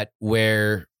like that,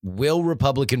 where will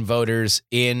Republican voters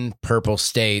in purple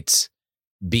states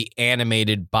be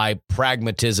animated by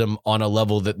pragmatism on a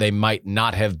level that they might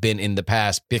not have been in the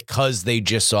past because they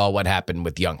just saw what happened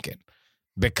with Youngkin,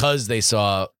 because they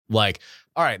saw all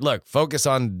right, look, focus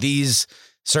on these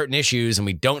certain issues and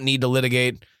we don't need to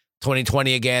litigate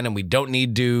 2020 again, and we don't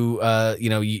need to,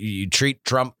 you treat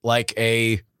Trump like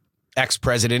a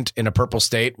ex-president in a purple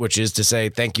state, which is to say,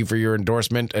 thank you for your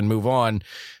endorsement and move on.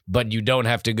 But you don't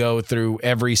have to go through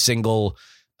every single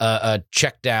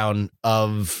check down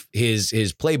of his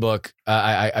playbook.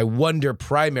 I wonder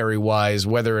primary wise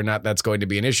whether or not that's going to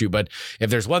be an issue. But if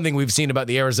there's one thing we've seen about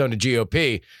the Arizona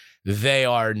GOP, they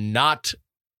are not.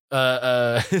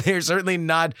 They're certainly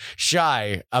not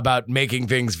shy about making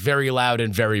things very loud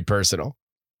and very personal.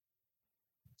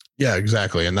 Yeah,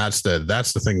 exactly. And that's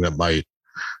the thing that might,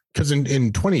 because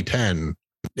in 2010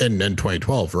 and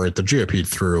 2012, right, the GOP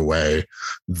threw away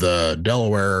the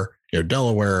Delaware,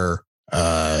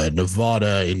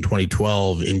 Nevada in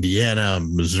 2012, Indiana,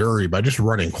 Missouri, by just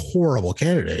running horrible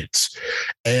candidates.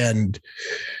 And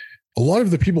a lot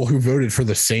of the people who voted for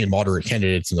the same moderate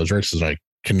candidates in those races, and I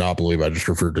cannot believe I just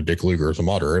referred to Dick Lugar as a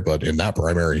moderate, but in that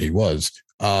primary he was.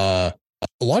 A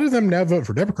lot of them now vote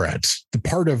for Democrats. The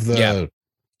part of the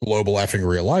global effing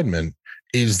realignment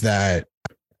is that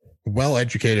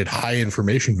well-educated, high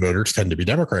information voters tend to be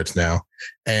Democrats now.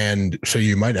 And so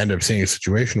you might end up seeing a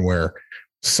situation where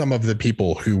some of the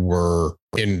people who were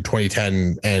in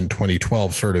 2010 and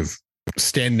 2012 sort of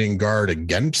standing guard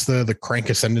against the crank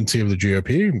ascendancy of the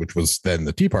GOP, which was then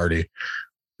the Tea Party,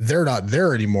 they're not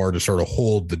there anymore to sort of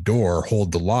hold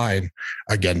the line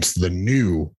against the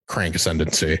new crank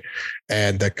ascendancy.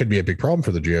 And that could be a big problem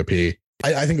for the GOP.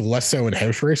 I think less so in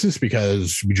House races,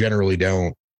 because we generally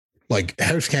don't, like,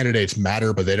 House candidates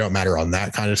matter, but they don't matter on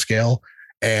that kind of scale.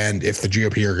 And if the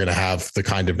GOP are going to have the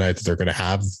kind of night that they're going to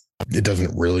have, it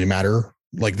doesn't really matter.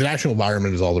 Like, the national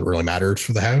environment is all that really matters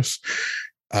for the House.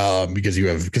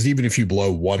 Because even if you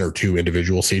blow one or two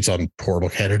individual seats on horrible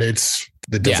candidates,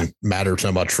 that doesn't matter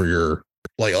so much for your,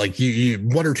 like you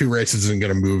one or two races isn't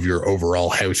going to move your overall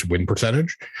House win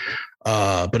percentage.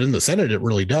 But in the Senate, it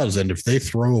really does. And if they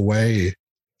throw away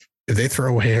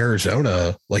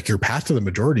Arizona, like, your path to the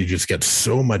majority just gets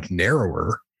so much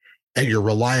narrower, and you're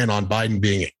relying on Biden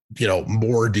being,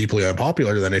 more deeply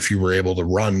unpopular than if you were able to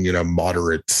run,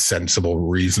 moderate, sensible,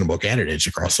 reasonable candidates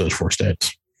across those four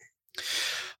states.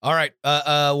 All right.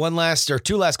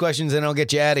 Two last questions, and I'll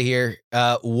get you out of here.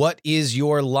 What is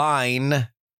your line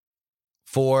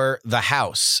for the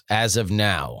House as of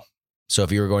now? So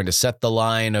if you were going to set the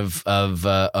line of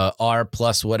R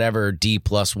plus whatever, D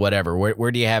plus whatever,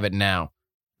 where do you have it now?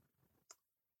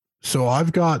 So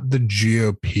I've got the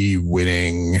GOP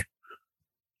winning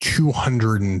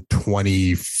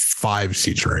 225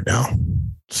 seats right now.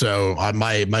 So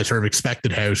my sort of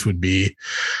expected House would be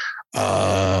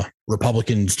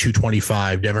Republicans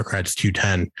 225, Democrats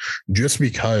 210, just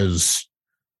because,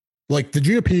 like, the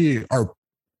GOP are,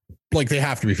 like, they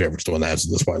have to be favorites to win the House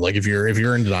at this point. Like, if you're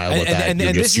in denial with that, and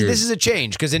this is a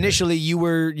change, because initially you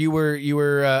were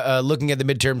looking at the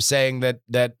midterms saying that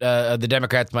the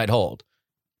Democrats might hold.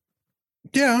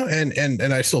 Yeah,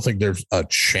 and I still think there's a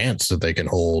chance that they can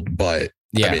hold, but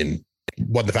I mean,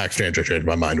 when the facts change, I change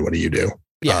my mind. What do you do?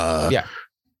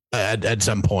 At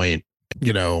some point,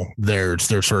 there's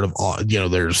sort of,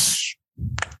 there's,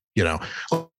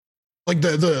 like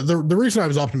the reason I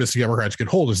was optimistic Democrats could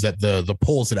hold is that the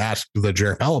polls that asked, the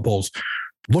generic ballot polls,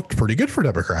 looked pretty good for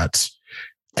Democrats.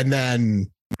 And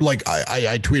then, like,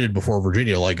 I tweeted before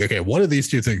Virginia, like, okay, one of these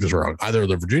two things is wrong. Either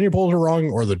the Virginia polls are wrong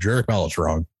or the generic ballot's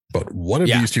wrong. But one of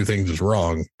these two things is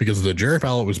wrong, because the generic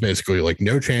ballot was basically like,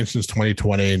 no change since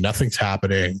 2020, nothing's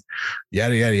happening,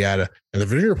 yada, yada, yada. And the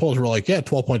Virginia polls were like,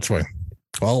 12-point swing.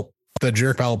 Well, the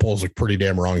generic ballot polls look pretty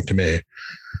damn wrong to me.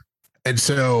 And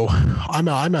so I'm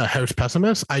a House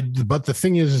pessimist. But the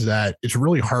thing is that it's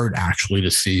really hard actually to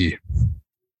see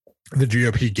the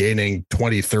GOP gaining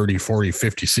 20, 30, 40,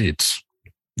 50 seats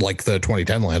like the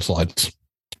 2010 landslides.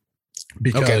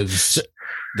 Because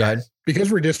go ahead.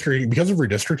 Because of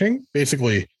redistricting,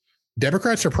 basically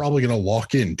Democrats are probably going to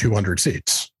lock in 200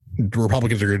 seats.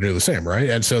 Republicans are going to do the same, right?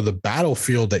 And so the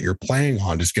battlefield that you're playing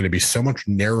on is going to be so much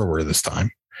narrower this time,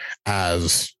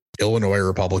 as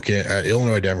Illinois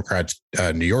Democrats,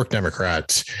 New York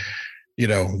Democrats,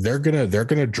 they're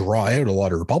gonna draw out a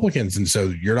lot of Republicans, and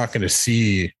so you're not going to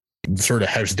see sort of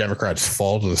House Democrats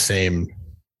fall to the same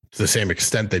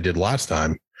extent they did last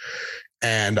time.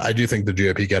 And I do think the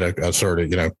GOP get a sort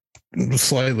of,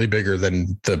 slightly bigger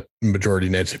than the majority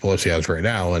Nancy Pelosi has right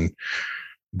now.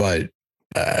 But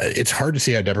it's hard to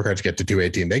see how Democrats get to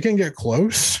 218. They can get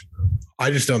close. I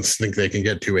just don't think they can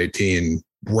get 218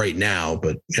 right now.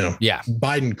 But,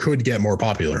 Biden could get more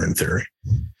popular in theory.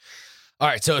 All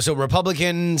right. So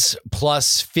Republicans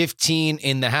plus 15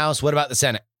 in the House. What about the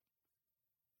Senate?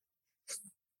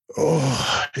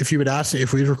 Oh, if you would ask,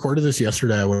 if we recorded this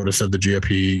yesterday, I would have said the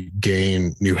GOP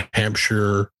gain New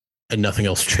Hampshire and nothing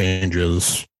else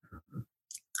changes.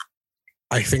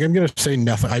 I think I'm going to say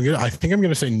nothing. I think I'm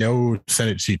going to say no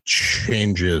Senate seat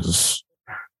changes.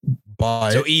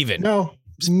 But so even? No.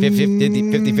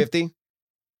 50-50?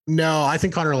 No, I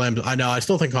think Connor Lamb. I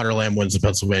still think Connor Lamb wins in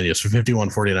Pennsylvania. So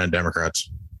 51-49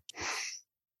 Democrats.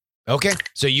 Okay,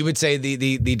 so you would say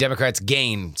the Democrats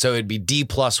gain, so it'd be D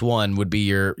plus 1 would be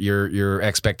your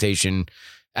expectation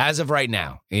as of right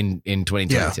now in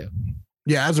 2022.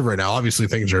 Yeah, as of right now, obviously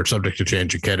things are subject to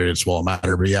change and candidates won't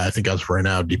matter, but I think as of right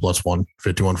now, D plus 1,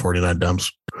 51-49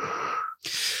 Dems.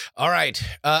 All right,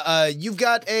 you've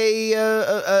got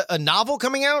a novel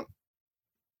coming out.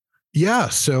 Yeah,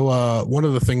 so one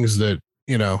of the things that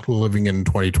living in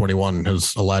 2021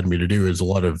 has allowed me to do is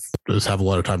have a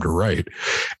lot of time to write.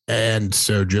 And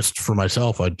so just for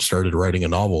myself, I started writing a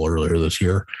novel earlier this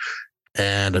year,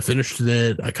 and I finished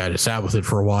it. I kind of sat with it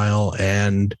for a while,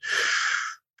 and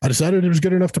I decided it was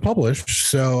good enough to publish,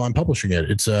 so I'm publishing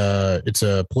it. It's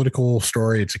a political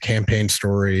story. It's a campaign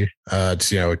story.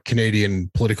 It's a Canadian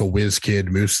political whiz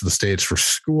kid moves to the States for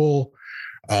school.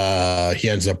 He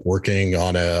ends up working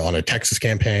on a Texas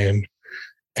campaign,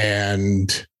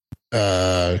 and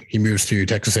he moves to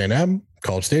Texas A&M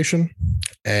College Station,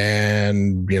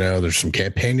 and there's some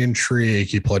campaign intrigue.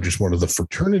 He pledges one of the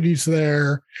fraternities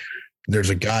there.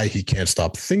 There's a guy he can't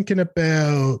stop thinking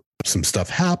about. Some stuff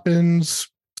happens.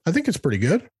 I think it's pretty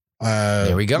good.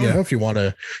 There we go. If you want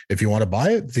to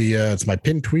buy it, it's my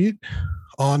pinned tweet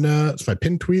on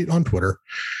Twitter.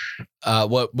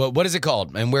 What is it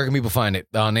called, and where can people find it?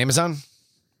 On Amazon?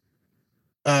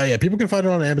 Yeah, people can find it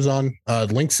on Amazon.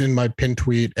 Links in my pinned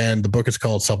tweet, and the book is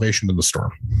called Salvation in the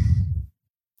Storm.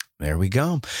 There we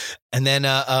go. And then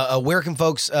where can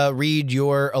folks read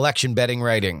your election betting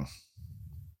writing?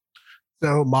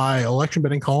 So my election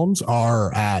betting columns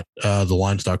are at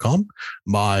thelines.com.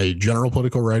 My general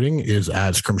political writing is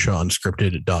at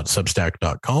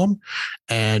scrimshawunscripted.substack.com.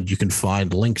 And you can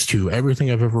find links to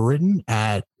everything I've ever written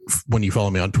when you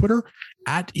follow me on Twitter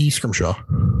at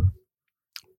eScrimshaw.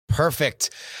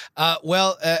 Perfect.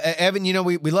 Well, Evan,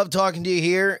 we love talking to you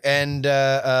here, and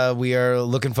we are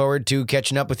looking forward to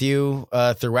catching up with you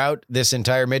throughout this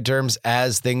entire midterms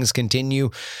as things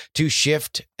continue to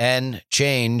shift and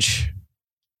change.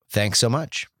 Thanks so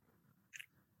much.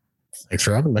 Thanks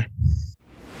for having me.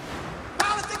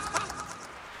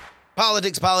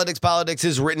 Politics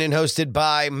is written and hosted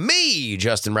by me,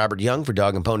 Justin Robert Young, for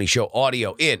Dog and Pony Show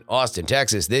Audio in Austin,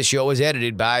 Texas. This show is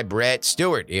edited by Brett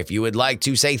Stewart. If you would like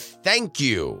to say thank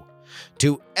you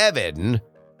to Evan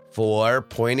for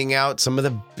pointing out some of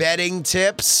the betting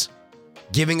tips,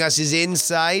 giving us his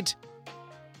insight.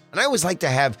 And I always like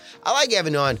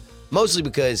Evan on, mostly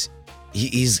because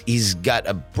he's got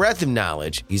a breadth of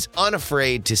knowledge. He's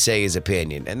unafraid to say his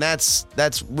opinion. And that's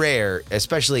rare,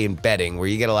 especially in betting, where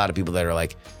you get a lot of people that are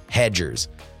like hedgers.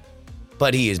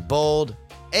 But he is bold.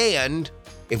 And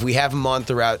if we have him on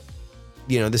throughout,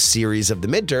 the series of the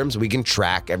midterms, we can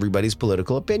track everybody's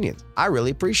political opinions. I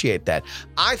really appreciate that.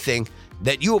 I think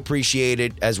that you appreciate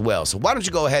it as well. So why don't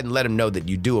you go ahead and let him know that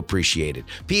you do appreciate it.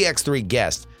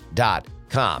 px3guest.com.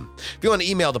 If you want to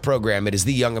email the program, it is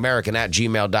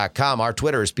theyoungamerican@gmail.com. Our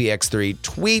Twitter is PX3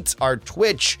 Tweets. Our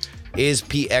Twitch is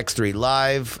PX3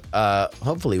 Live.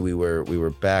 Hopefully we were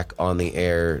back on the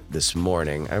air this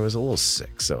morning. I was a little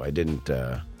sick, so I hadn't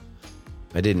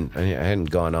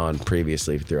gone on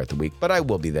previously throughout the week, but I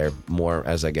will be there more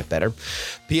as I get better.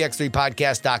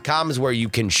 PX3podcast.com is where you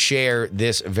can share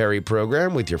this very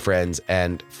program with your friends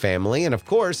and family. And of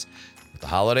course, with the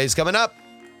holidays coming up,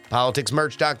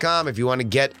 politicsmerch.com if you want to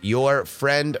get your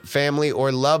friend, family,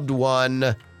 or loved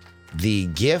one the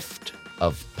gift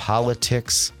of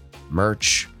politics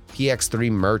merch,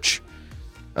 PX3 merch.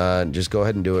 Just go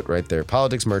ahead and do it right there,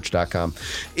 politicsmerch.com.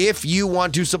 If you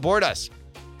want to support us,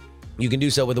 you can do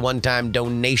so with a one-time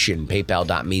donation,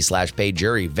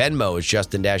 paypal.me/payjury. Venmo is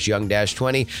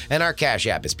Justin-Young-20, and our Cash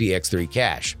App is PX3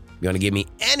 Cash. You want to give me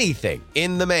anything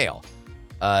in the mail,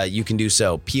 you can do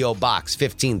so. P.O. Box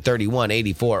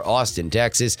 153184, Austin,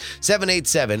 Texas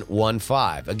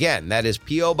 78715. Again, that is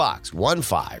P.O. Box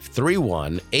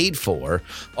 153184,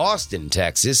 Austin,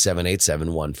 Texas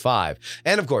 78715.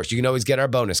 And of course, you can always get our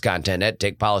bonus content at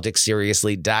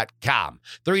takepoliticsseriously.com.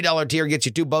 $3 tier gets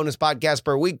you 2 bonus podcasts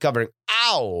per week covering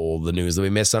all the news that we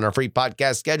miss on our free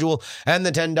podcast schedule. And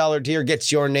the $10 tier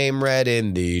gets your name read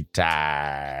in the Titanic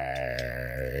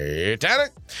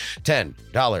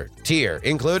 $10 tier,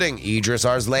 including Idris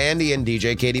Arslandy and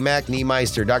DJ Katie Mack,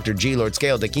 Niemeister, Dr. G, Lord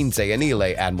Scale, De Quince,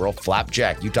 Anile, Admiral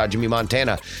Flapjack, Utah Jimmy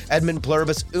Montana, Edmund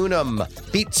Pluribus Unum,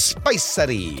 Pete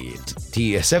Spicery,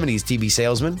 70s TV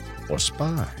salesman or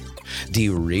spy, D.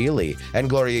 Reilly, and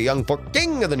Gloria Young for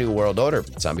King of the New World Order.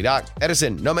 Zombie Doc,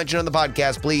 Edison, no mention on the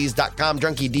podcast, please.com,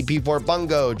 Drunkie, DP4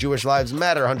 Bungo, Jewish Lives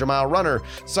Matter, 100 Mile Runner,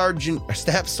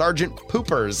 Staff Sergeant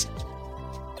Poopers,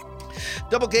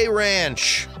 Double K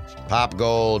Ranch, Pop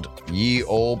Gold, Ye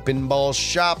Old Pinball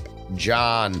Shop,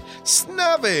 John,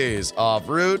 Snubbies off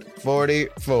Route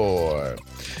 44,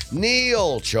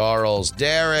 Neil, Charles,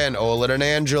 Darren, Olin and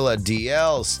Angela,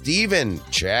 DL, Steven,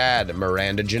 Chad,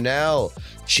 Miranda Janelle,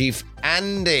 Chief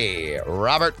Andy,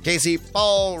 Robert, Casey,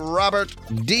 Paul, Robert,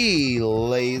 D.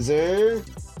 Laser,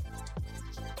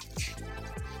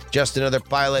 Just Another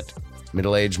Pilot,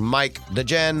 Middle-Aged Mike,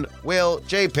 DeGen, Will,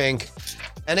 J. Pink,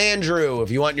 and Andrew. If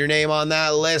you want your name on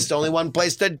that list, only one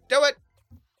place to do it,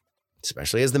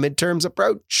 especially as the midterms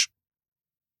approach.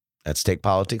 That's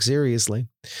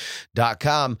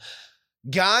takepoliticsseriously.com.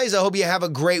 Guys, I hope you have a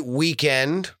great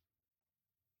weekend.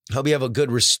 Hope you have a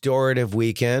good restorative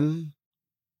weekend.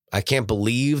 I can't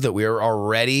believe that we are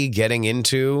already getting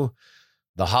into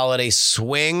the holiday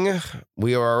swing.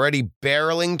 We are already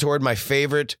barreling toward my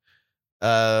favorite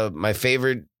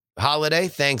holiday,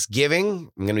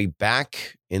 Thanksgiving. I'm going to be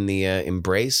back in the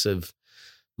embrace of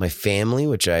my family,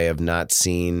 which I have not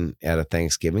seen at a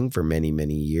Thanksgiving for many,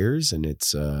 many years. And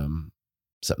it's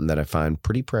something that I find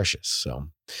pretty precious. So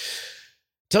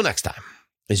till next time,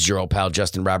 this is your old pal,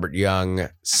 Justin Robert Young,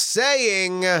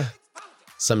 saying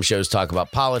some shows talk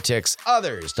about politics,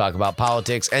 others talk about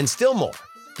politics, and still more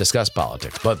discuss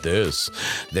politics. But this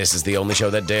is the only show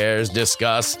that dares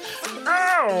discuss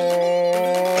all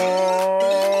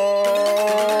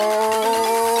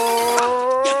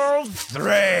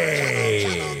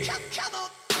three.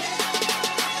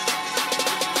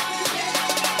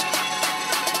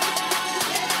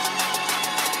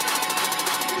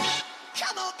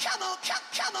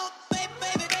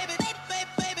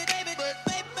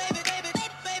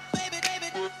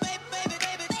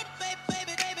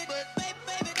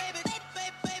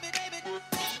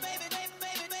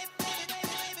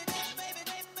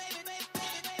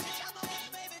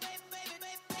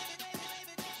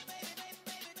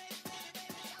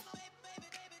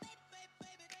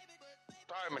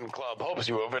 Diamond Club hopes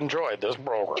you have enjoyed this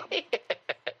program.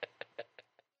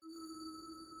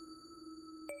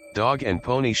 Dog and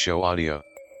Pony Show audio.